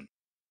commission.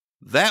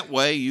 That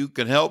way you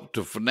can help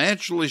to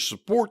financially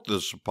support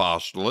this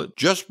apostolate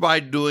just by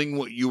doing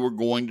what you were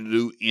going to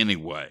do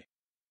anyway.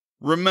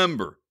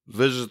 Remember,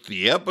 visit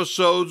the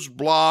episodes,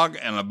 blog,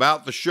 and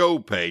about the show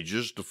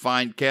pages to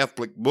find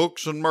Catholic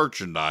books and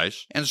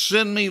merchandise, and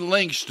send me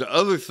links to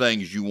other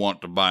things you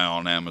want to buy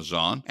on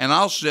Amazon, and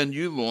I'll send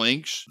you the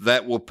links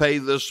that will pay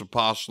this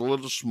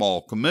apostolate a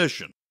small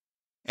commission.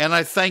 And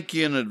I thank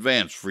you in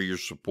advance for your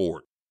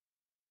support.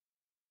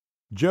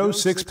 Joe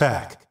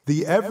Sixpack,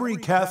 the Every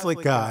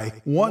Catholic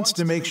Guy, wants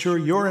to make sure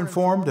you're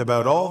informed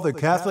about all the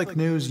Catholic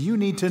news you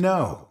need to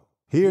know.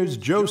 Here's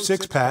Joe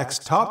Sixpack's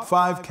top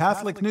 5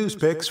 Catholic news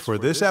picks for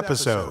this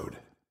episode.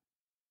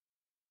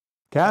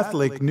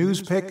 Catholic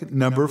news pick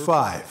number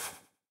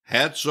 5.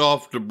 Hats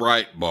off to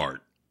Breitbart.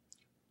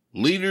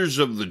 Leaders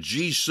of the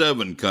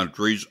G7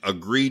 countries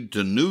agreed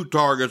to new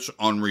targets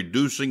on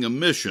reducing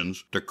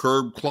emissions to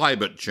curb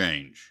climate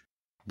change.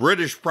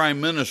 British Prime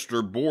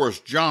Minister Boris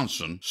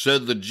Johnson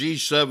said the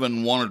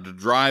G7 wanted to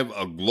drive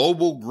a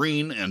global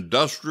green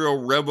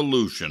industrial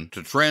revolution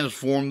to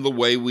transform the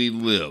way we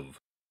live.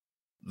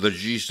 The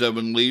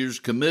G7 leaders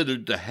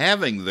committed to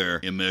halving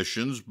their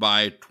emissions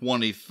by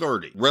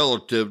 2030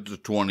 relative to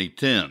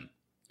 2010.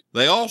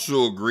 They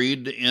also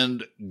agreed to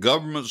end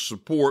government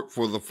support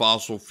for the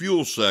fossil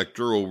fuel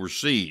sector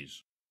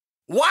overseas.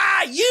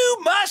 Why, you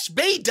must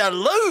be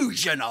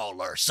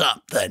delusional or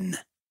something.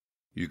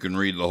 You can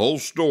read the whole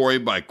story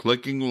by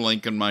clicking the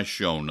link in my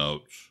show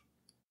notes.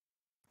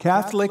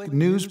 Catholic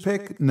News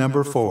Pick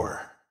number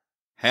 4.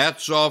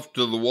 Hats off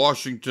to the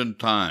Washington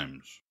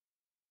Times.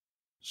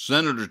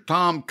 Senator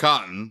Tom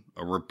Cotton,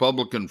 a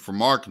Republican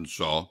from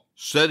Arkansas,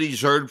 said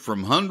he's heard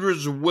from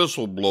hundreds of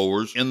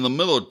whistleblowers in the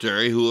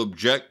military who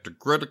object to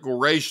critical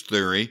race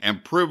theory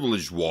and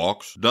privilege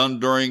walks done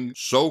during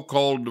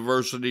so-called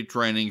diversity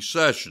training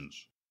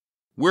sessions.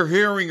 We're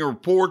hearing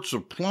reports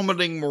of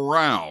plummeting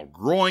morale,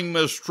 growing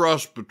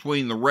mistrust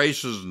between the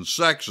races and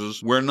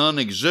sexes where none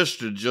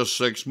existed just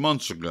 6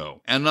 months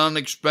ago, and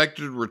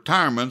unexpected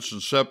retirements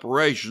and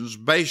separations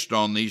based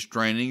on these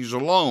trainings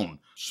alone,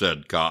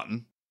 said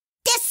Cotton.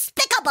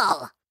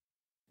 Despicable!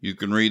 You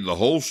can read the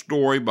whole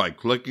story by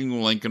clicking the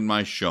link in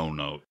my show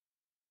notes.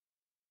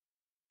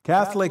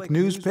 Catholic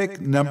News Pick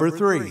number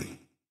 3.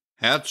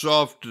 Hats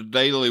off to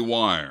Daily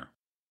Wire.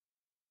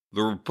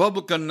 The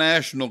Republican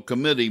National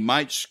Committee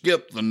might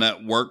skip the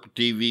network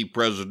TV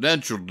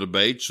presidential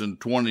debates in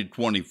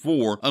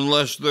 2024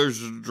 unless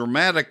there's a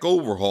dramatic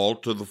overhaul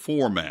to the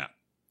format.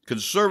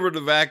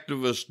 Conservative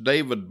activist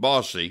David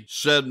Bossie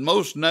said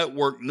most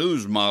network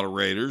news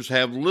moderators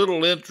have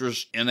little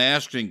interest in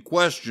asking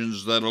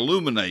questions that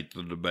illuminate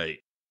the debate.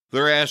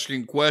 They're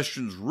asking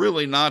questions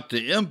really not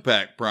to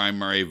impact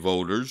primary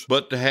voters,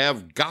 but to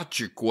have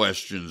gotcha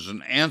questions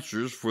and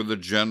answers for the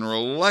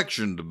general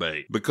election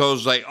debate,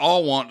 because they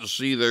all want to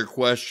see their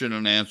question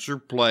and answer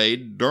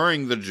played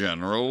during the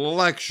general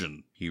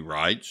election, he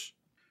writes.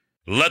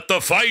 Let the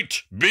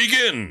fight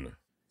begin!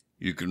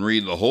 You can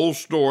read the whole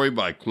story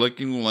by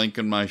clicking the link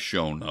in my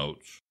show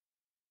notes.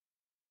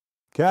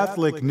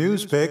 Catholic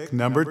News Pick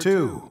number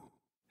 2.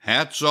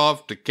 Hats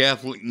off to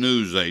Catholic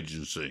News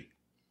Agency.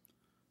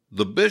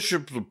 The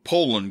bishops of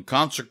Poland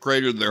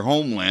consecrated their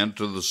homeland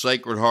to the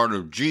Sacred Heart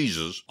of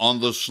Jesus on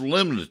the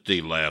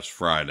solemnity last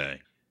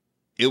Friday.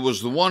 It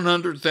was the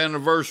 100th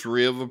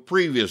anniversary of a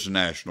previous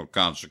national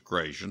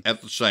consecration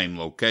at the same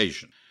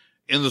location.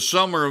 In the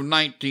summer of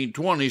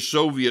 1920,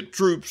 Soviet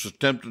troops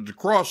attempted to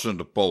cross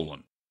into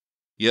Poland.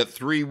 Yet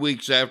 3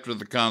 weeks after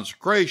the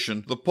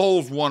consecration, the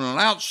Poles won an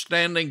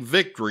outstanding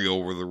victory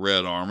over the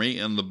Red Army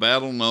in the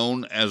battle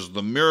known as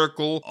the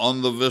Miracle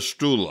on the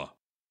Vistula.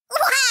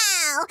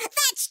 Wow!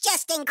 That's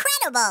just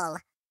incredible!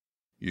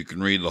 You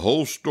can read the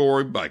whole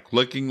story by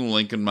clicking the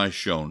link in my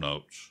show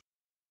notes.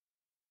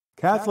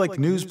 Catholic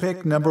News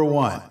Pick number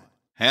 1.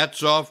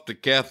 Hats off to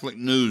Catholic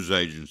News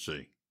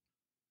Agency.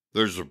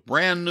 There's a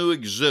brand new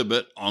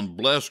exhibit on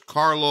Blessed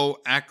Carlo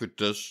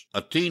Acutis,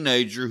 a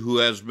teenager who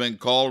has been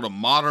called a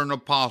modern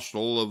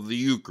apostle of the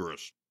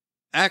Eucharist.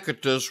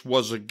 Acutis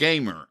was a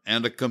gamer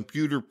and a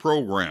computer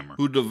programmer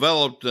who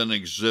developed an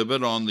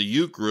exhibit on the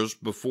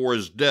Eucharist before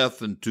his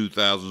death in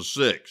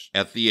 2006,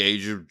 at the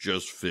age of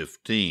just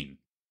 15.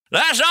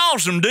 That's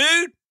awesome,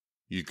 dude!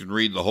 You can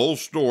read the whole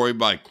story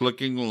by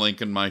clicking the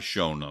link in my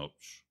show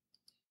notes.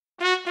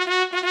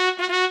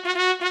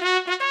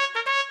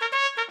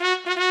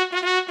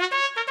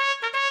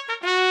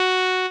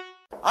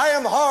 I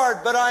am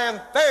hard, but I am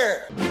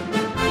fair.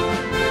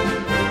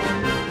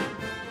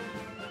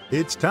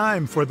 It's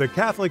time for the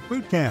Catholic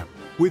Boot Camp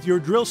with your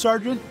drill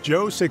sergeant,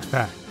 Joe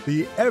Sixpack,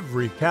 the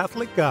Every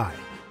Catholic Guy.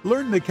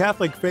 Learn the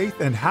Catholic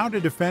faith and how to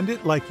defend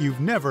it like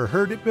you've never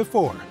heard it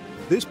before.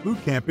 This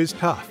boot camp is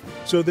tough,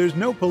 so there's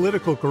no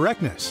political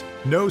correctness,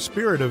 no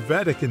spirit of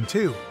Vatican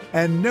II,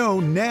 and no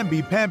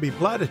namby-pamby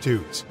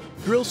platitudes.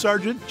 Drill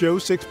Sergeant Joe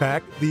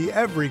Sixpack, the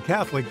Every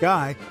Catholic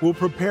Guy, will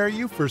prepare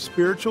you for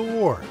spiritual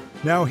war.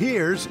 Now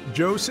here's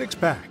Joe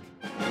Sixpack.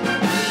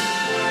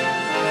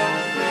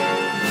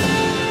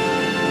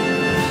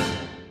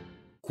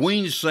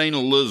 Queen St.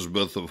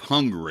 Elizabeth of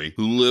Hungary,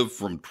 who lived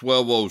from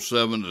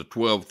 1207 to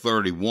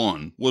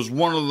 1231, was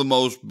one of the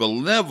most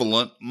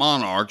benevolent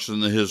monarchs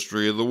in the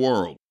history of the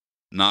world.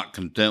 Not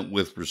content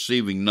with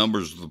receiving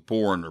numbers of the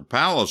poor in her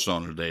palace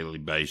on a daily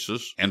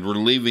basis and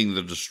relieving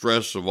the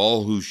distress of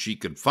all who she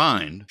could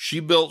find,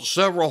 she built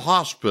several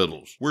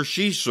hospitals where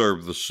she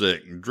served the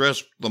sick and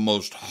dressed the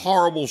most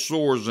horrible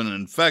sores and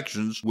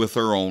infections with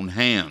her own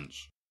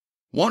hands.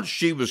 Once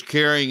she was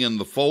carrying in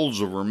the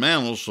folds of her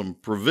mantle some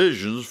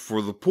provisions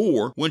for the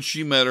poor when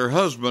she met her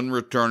husband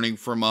returning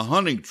from a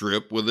hunting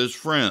trip with his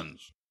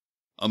friends.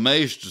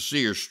 Amazed to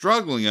see her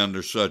struggling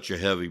under such a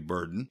heavy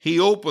burden, he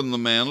opened the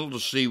mantle to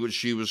see what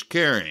she was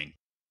carrying.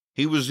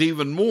 He was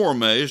even more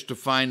amazed to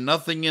find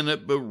nothing in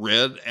it but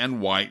red and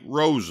white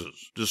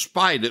roses,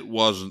 despite it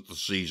wasn't the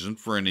season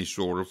for any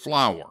sort of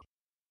flower.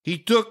 He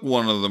took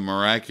one of the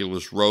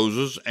miraculous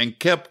roses and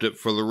kept it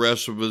for the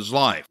rest of his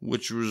life,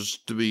 which was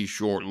to be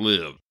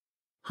short-lived.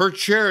 Her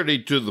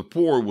charity to the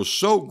poor was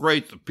so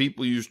great that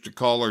people used to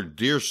call her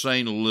Dear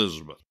Saint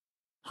Elizabeth.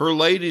 Her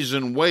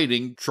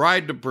ladies-in-waiting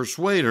tried to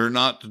persuade her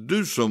not to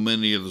do so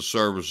many of the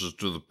services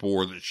to the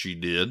poor that she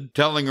did,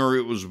 telling her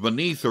it was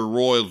beneath her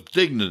royal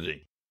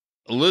dignity.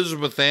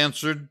 Elizabeth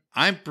answered,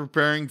 "I'm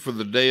preparing for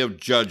the day of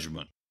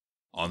judgment.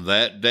 On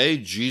that day,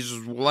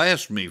 Jesus will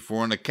ask me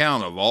for an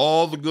account of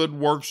all the good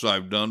works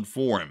I've done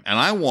for him, and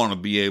I want to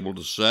be able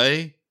to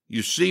say,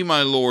 'You see,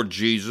 my Lord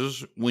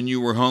Jesus, when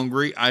you were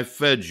hungry, I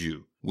fed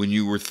you. When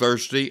you were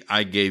thirsty,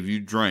 I gave you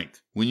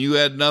drink. When you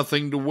had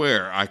nothing to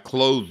wear, I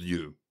clothed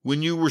you.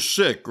 When you were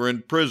sick or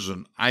in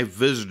prison, I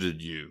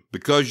visited you,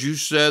 because you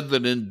said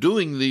that in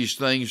doing these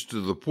things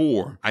to the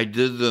poor, I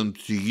did them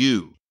to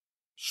you.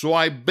 So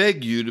I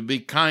beg you to be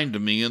kind to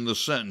me in the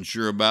sentence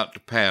you're about to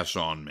pass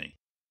on me.'"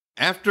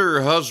 After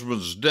her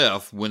husband's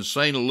death, when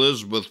St.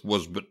 Elizabeth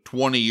was but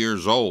 20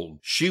 years old,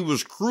 she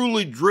was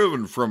cruelly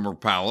driven from her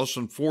palace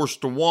and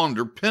forced to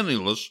wander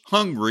penniless,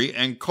 hungry,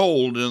 and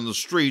cold in the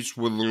streets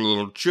with her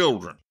little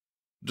children.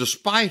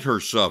 Despite her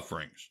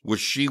sufferings, which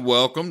she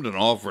welcomed and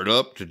offered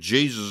up to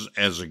Jesus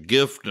as a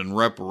gift and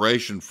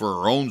reparation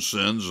for her own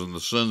sins and the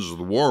sins of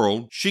the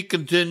world, she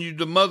continued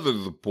to mother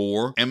the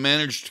poor and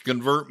managed to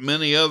convert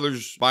many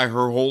others by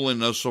her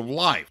holiness of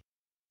life.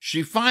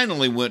 She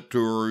finally went to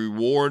her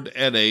reward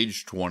at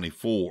age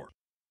 24.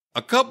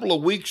 A couple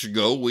of weeks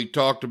ago, we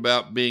talked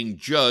about being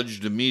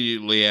judged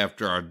immediately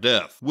after our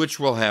death, which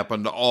will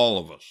happen to all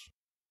of us.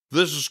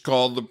 This is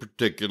called the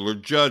particular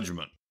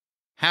judgment.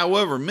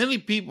 However, many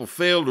people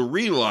fail to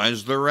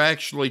realize there are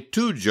actually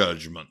two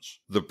judgments: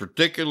 the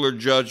particular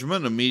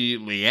judgment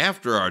immediately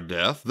after our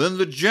death, then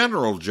the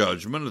general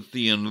judgment at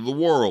the end of the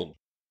world.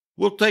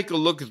 We'll take a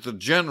look at the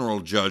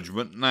general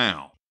judgment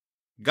now.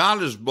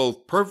 God is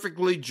both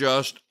perfectly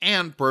just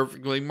and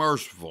perfectly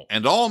merciful,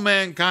 and all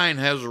mankind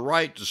has a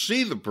right to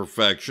see the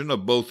perfection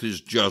of both his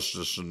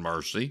justice and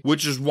mercy,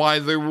 which is why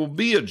there will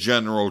be a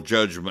general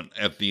judgment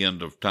at the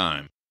end of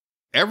time.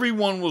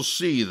 Everyone will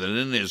see that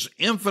in his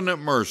infinite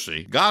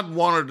mercy, God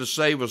wanted to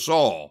save us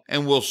all,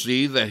 and will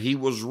see that he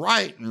was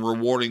right in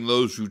rewarding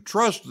those who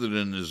trusted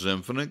in his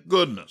infinite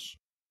goodness.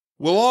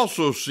 We'll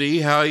also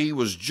see how he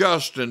was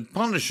just in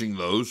punishing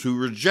those who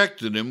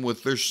rejected him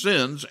with their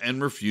sins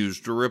and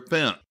refused to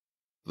repent.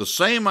 The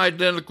same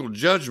identical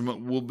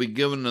judgment will be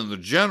given in the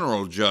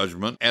general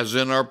judgment as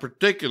in our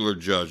particular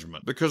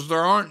judgment, because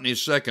there aren't any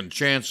second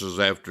chances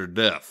after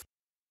death.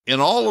 In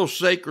all of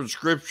sacred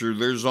scripture,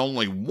 there's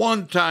only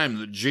one time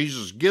that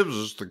Jesus gives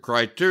us the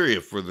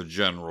criteria for the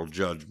general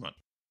judgment.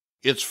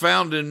 It's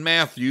found in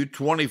Matthew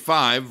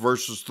 25,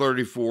 verses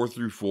 34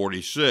 through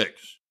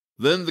 46.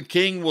 "Then the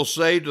king will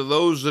say to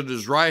those at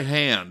his right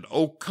hand,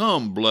 'O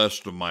come,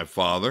 blessed of my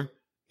Father,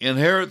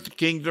 inherit the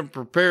kingdom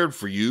prepared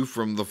for you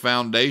from the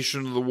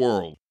foundation of the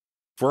world.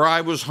 For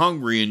I was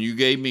hungry, and you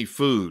gave me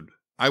food.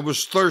 I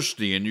was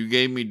thirsty, and you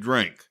gave me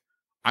drink.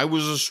 I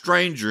was a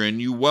stranger, and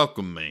you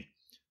welcomed me.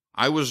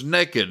 I was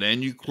naked,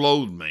 and you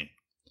clothed me.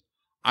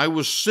 I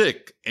was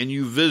sick, and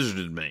you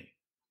visited me.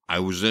 I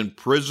was in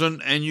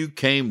prison, and you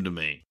came to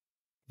me.'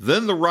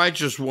 Then the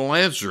righteous will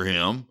answer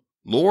him,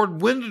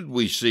 'Lord, when did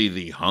we see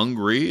thee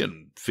hungry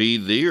and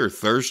feed thee, or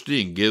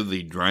thirsty and give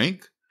thee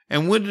drink?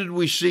 And when did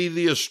we see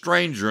thee a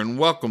stranger and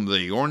welcome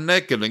thee, or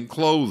naked and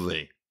clothe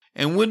thee?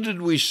 And when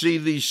did we see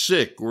thee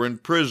sick or in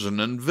prison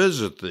and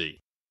visit thee?'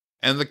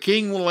 And the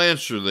king will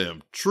answer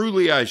them,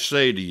 'Truly I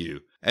say to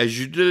you, as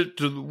you did it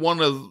to one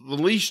of the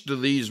least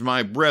of these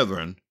my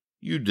brethren,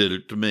 you did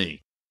it to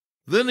me.'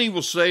 Then he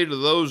will say to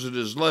those at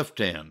his left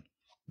hand,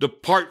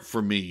 'Depart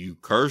from me, you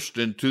cursed,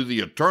 into the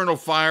eternal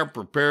fire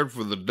prepared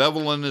for the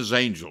devil and his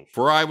angels.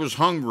 For I was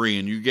hungry,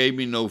 and you gave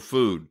me no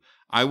food.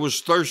 I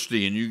was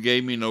thirsty, and you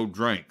gave me no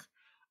drink.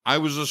 I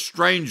was a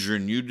stranger,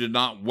 and you did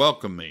not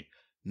welcome me.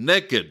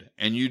 Naked,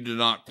 and you did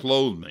not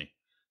clothe me.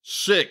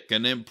 Sick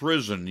and in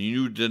prison, and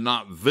you did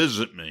not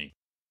visit me.'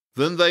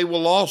 Then they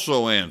will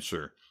also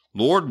answer,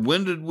 'Lord,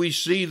 when did we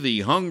see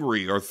thee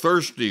hungry or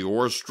thirsty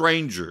or a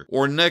stranger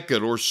or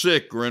naked or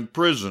sick or in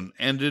prison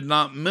and did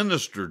not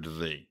minister to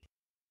thee?'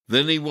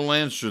 Then he will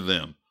answer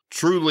them,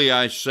 'Truly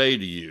I say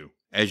to you,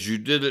 as you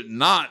did it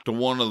not to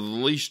one of the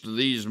least of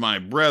these my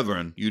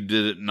brethren, you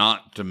did it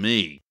not to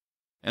me.'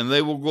 And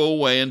they will go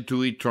away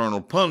into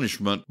eternal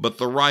punishment, but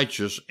the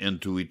righteous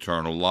into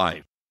eternal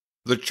life."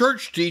 The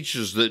Church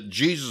teaches that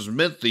Jesus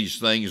meant these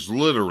things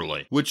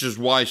literally, which is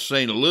why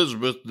St.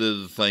 Elizabeth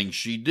did the things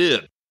she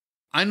did.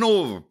 I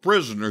know of a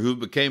prisoner who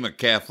became a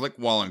Catholic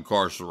while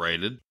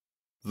incarcerated.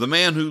 The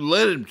man who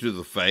led him to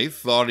the faith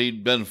thought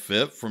he'd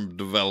benefit from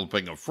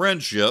developing a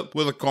friendship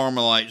with a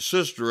Carmelite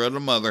sister at a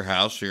mother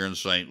house here in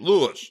St.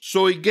 Louis.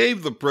 So he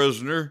gave the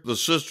prisoner the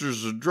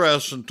sister's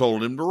address and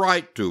told him to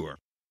write to her.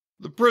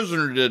 The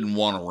prisoner didn't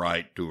want to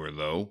write to her,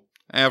 though.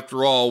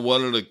 After all, what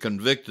did a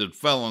convicted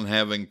felon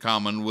have in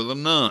common with a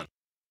nun?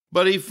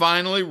 But he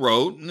finally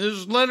wrote, and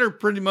his letter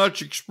pretty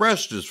much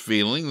expressed his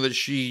feeling that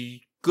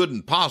she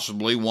couldn't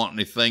possibly want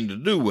anything to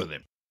do with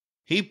him.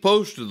 He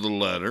posted the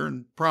letter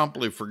and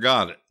promptly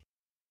forgot it.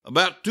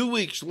 About 2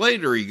 weeks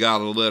later, he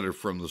got a letter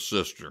from the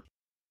sister.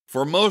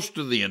 For most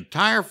of the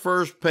entire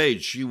first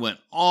page, she went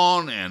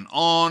on and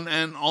on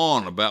and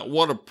on about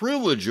what a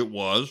privilege it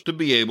was to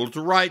be able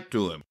to write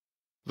to him.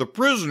 The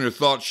prisoner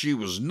thought she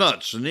was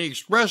nuts, and he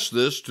expressed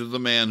this to the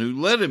man who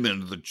led him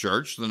into the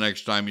church the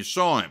next time he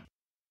saw him.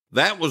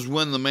 That was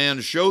when the man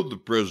showed the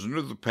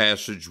prisoner the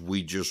passage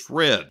we just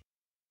read.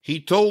 He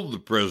told the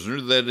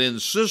prisoner that in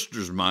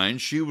Sister's mind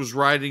she was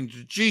writing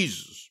to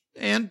Jesus,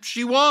 and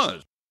she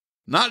was.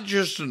 Not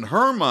just in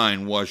her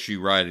mind was she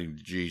writing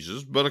to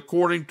Jesus, but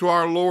according to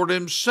our Lord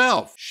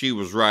himself, she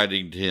was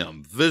writing to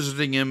him,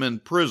 visiting him in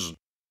prison.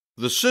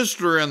 The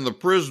sister and the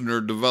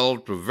prisoner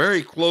developed a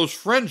very close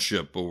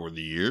friendship over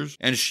the years,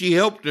 and she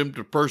helped him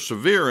to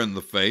persevere in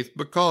the faith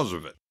because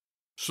of it.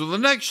 So the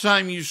next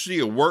time you see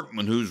a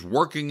workman who's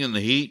working in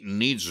the heat and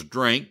needs a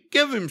drink,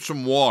 give him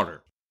some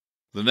water.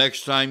 The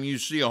next time you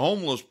see a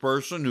homeless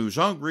person who's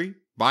hungry,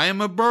 buy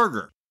him a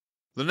burger.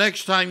 The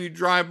next time you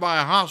drive by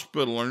a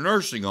hospital or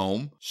nursing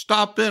home,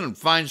 stop in and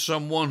find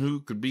someone who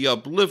could be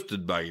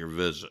uplifted by your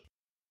visit.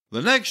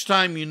 The next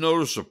time you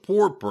notice a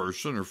poor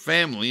person or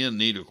family in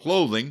need of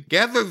clothing,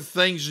 gather the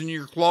things in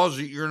your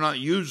closet you're not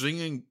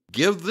using and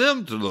give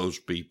them to those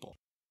people.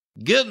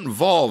 Get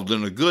involved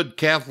in a good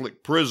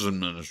Catholic prison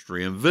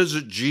ministry and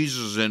visit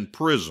Jesus in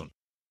prison.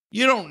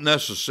 You don't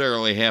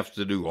necessarily have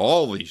to do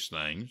all these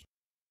things.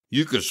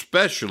 You could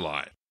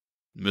specialize.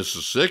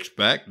 Mrs.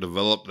 Sixpack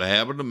developed the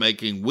habit of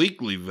making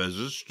weekly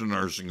visits to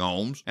nursing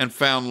homes and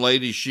found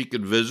ladies she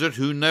could visit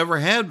who never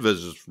had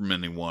visits from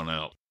anyone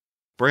else.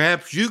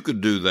 Perhaps you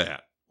could do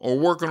that, or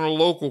work in a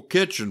local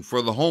kitchen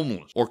for the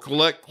homeless, or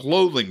collect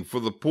clothing for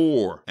the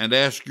poor and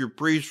ask your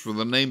priest for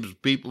the names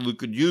of people who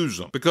could use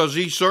them, because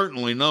he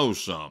certainly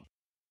knows some.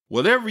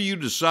 Whatever you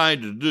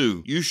decide to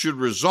do, you should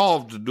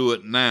resolve to do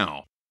it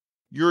now.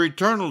 Your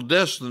eternal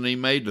destiny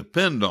may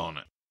depend on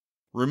it.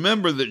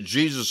 Remember that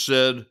Jesus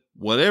said,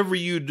 "Whatever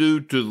you do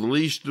to the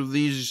least of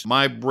these,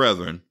 my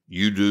brethren,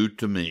 you do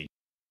to me."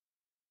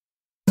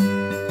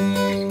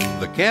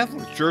 The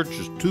Catholic Church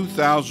is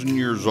 2,000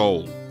 years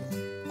old.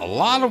 A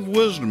lot of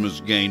wisdom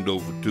is gained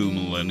over 2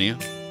 millennia.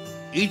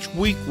 Each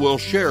week we'll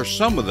share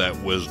some of that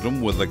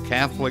wisdom with a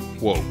Catholic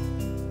quote.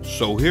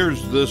 So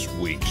here's this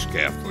week's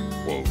Catholic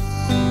quote.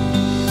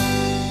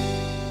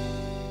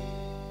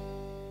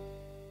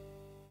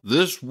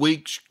 This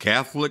week's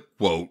Catholic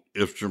quote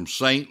is from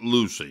St.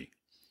 Lucy.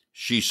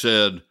 She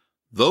said,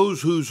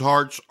 "Those whose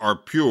hearts are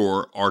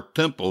pure are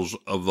temples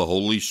of the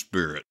Holy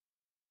Spirit."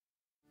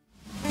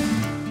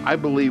 I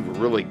believe a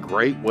really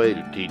great way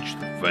to teach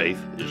the faith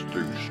is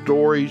through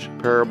stories,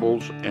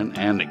 parables, and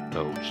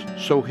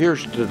anecdotes. So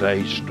here's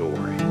today's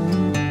story.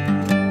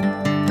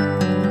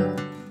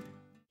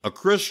 A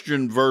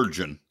Christian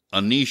virgin,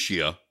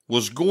 Anicia,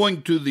 was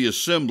going to the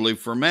assembly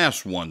for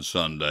Mass one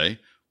Sunday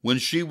when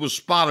she was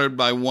spotted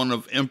by one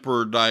of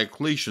Emperor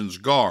Diocletian's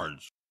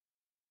guards.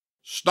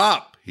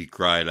 "Stop!" he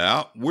cried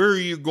out. "Where are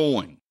you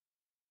going?"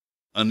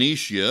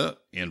 Anicia,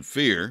 in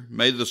fear,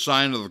 made the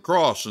sign of the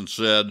cross and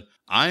said,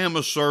 "I am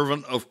a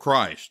servant of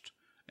Christ,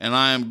 and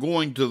I am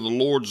going to the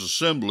Lord's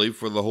assembly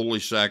for the holy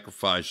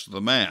sacrifice of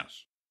the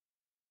Mass."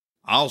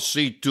 "I'll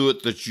see to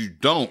it that you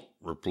don't,"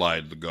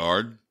 replied the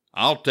guard.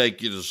 "I'll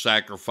take you to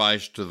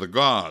sacrifice to the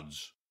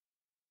gods."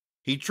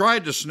 He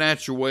tried to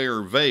snatch away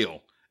her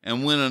veil,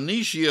 and when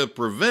Anicia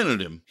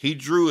prevented him, he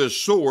drew his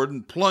sword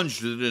and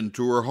plunged it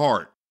into her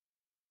heart.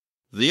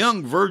 The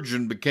young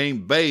virgin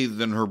became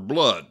bathed in her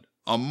blood,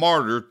 a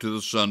martyr to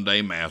the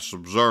Sunday Mass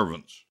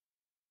observance.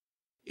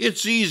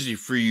 It's easy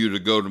for you to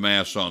go to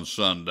Mass on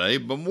Sunday,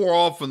 but more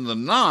often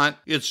than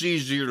not, it's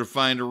easier to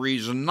find a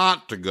reason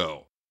not to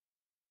go.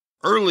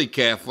 Early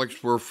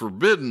Catholics were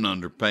forbidden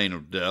under pain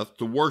of death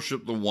to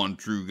worship the one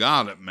true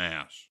God at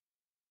Mass.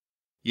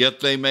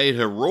 Yet they made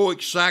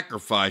heroic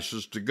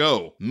sacrifices to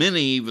go,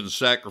 many even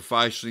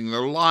sacrificing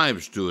their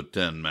lives to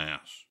attend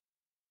Mass.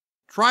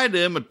 Try to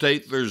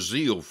imitate their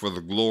zeal for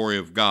the glory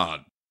of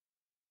God.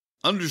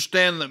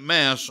 Understand that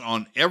Mass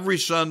on every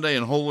Sunday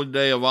and holy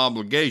day of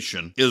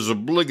obligation is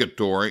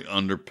obligatory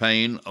under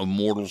pain of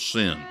mortal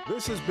sin.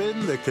 This has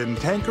been the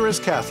Cantankerous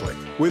Catholic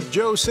with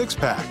Joe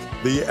Sixpack,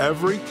 the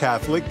Every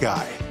Catholic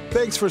Guy.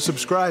 Thanks for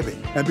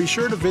subscribing, and be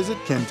sure to visit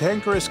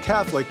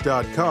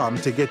CantankerousCatholic.com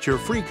to get your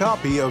free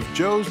copy of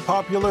Joe's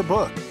popular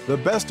book, The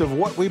Best of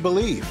What We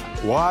Believe,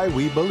 Why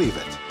We Believe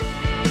It.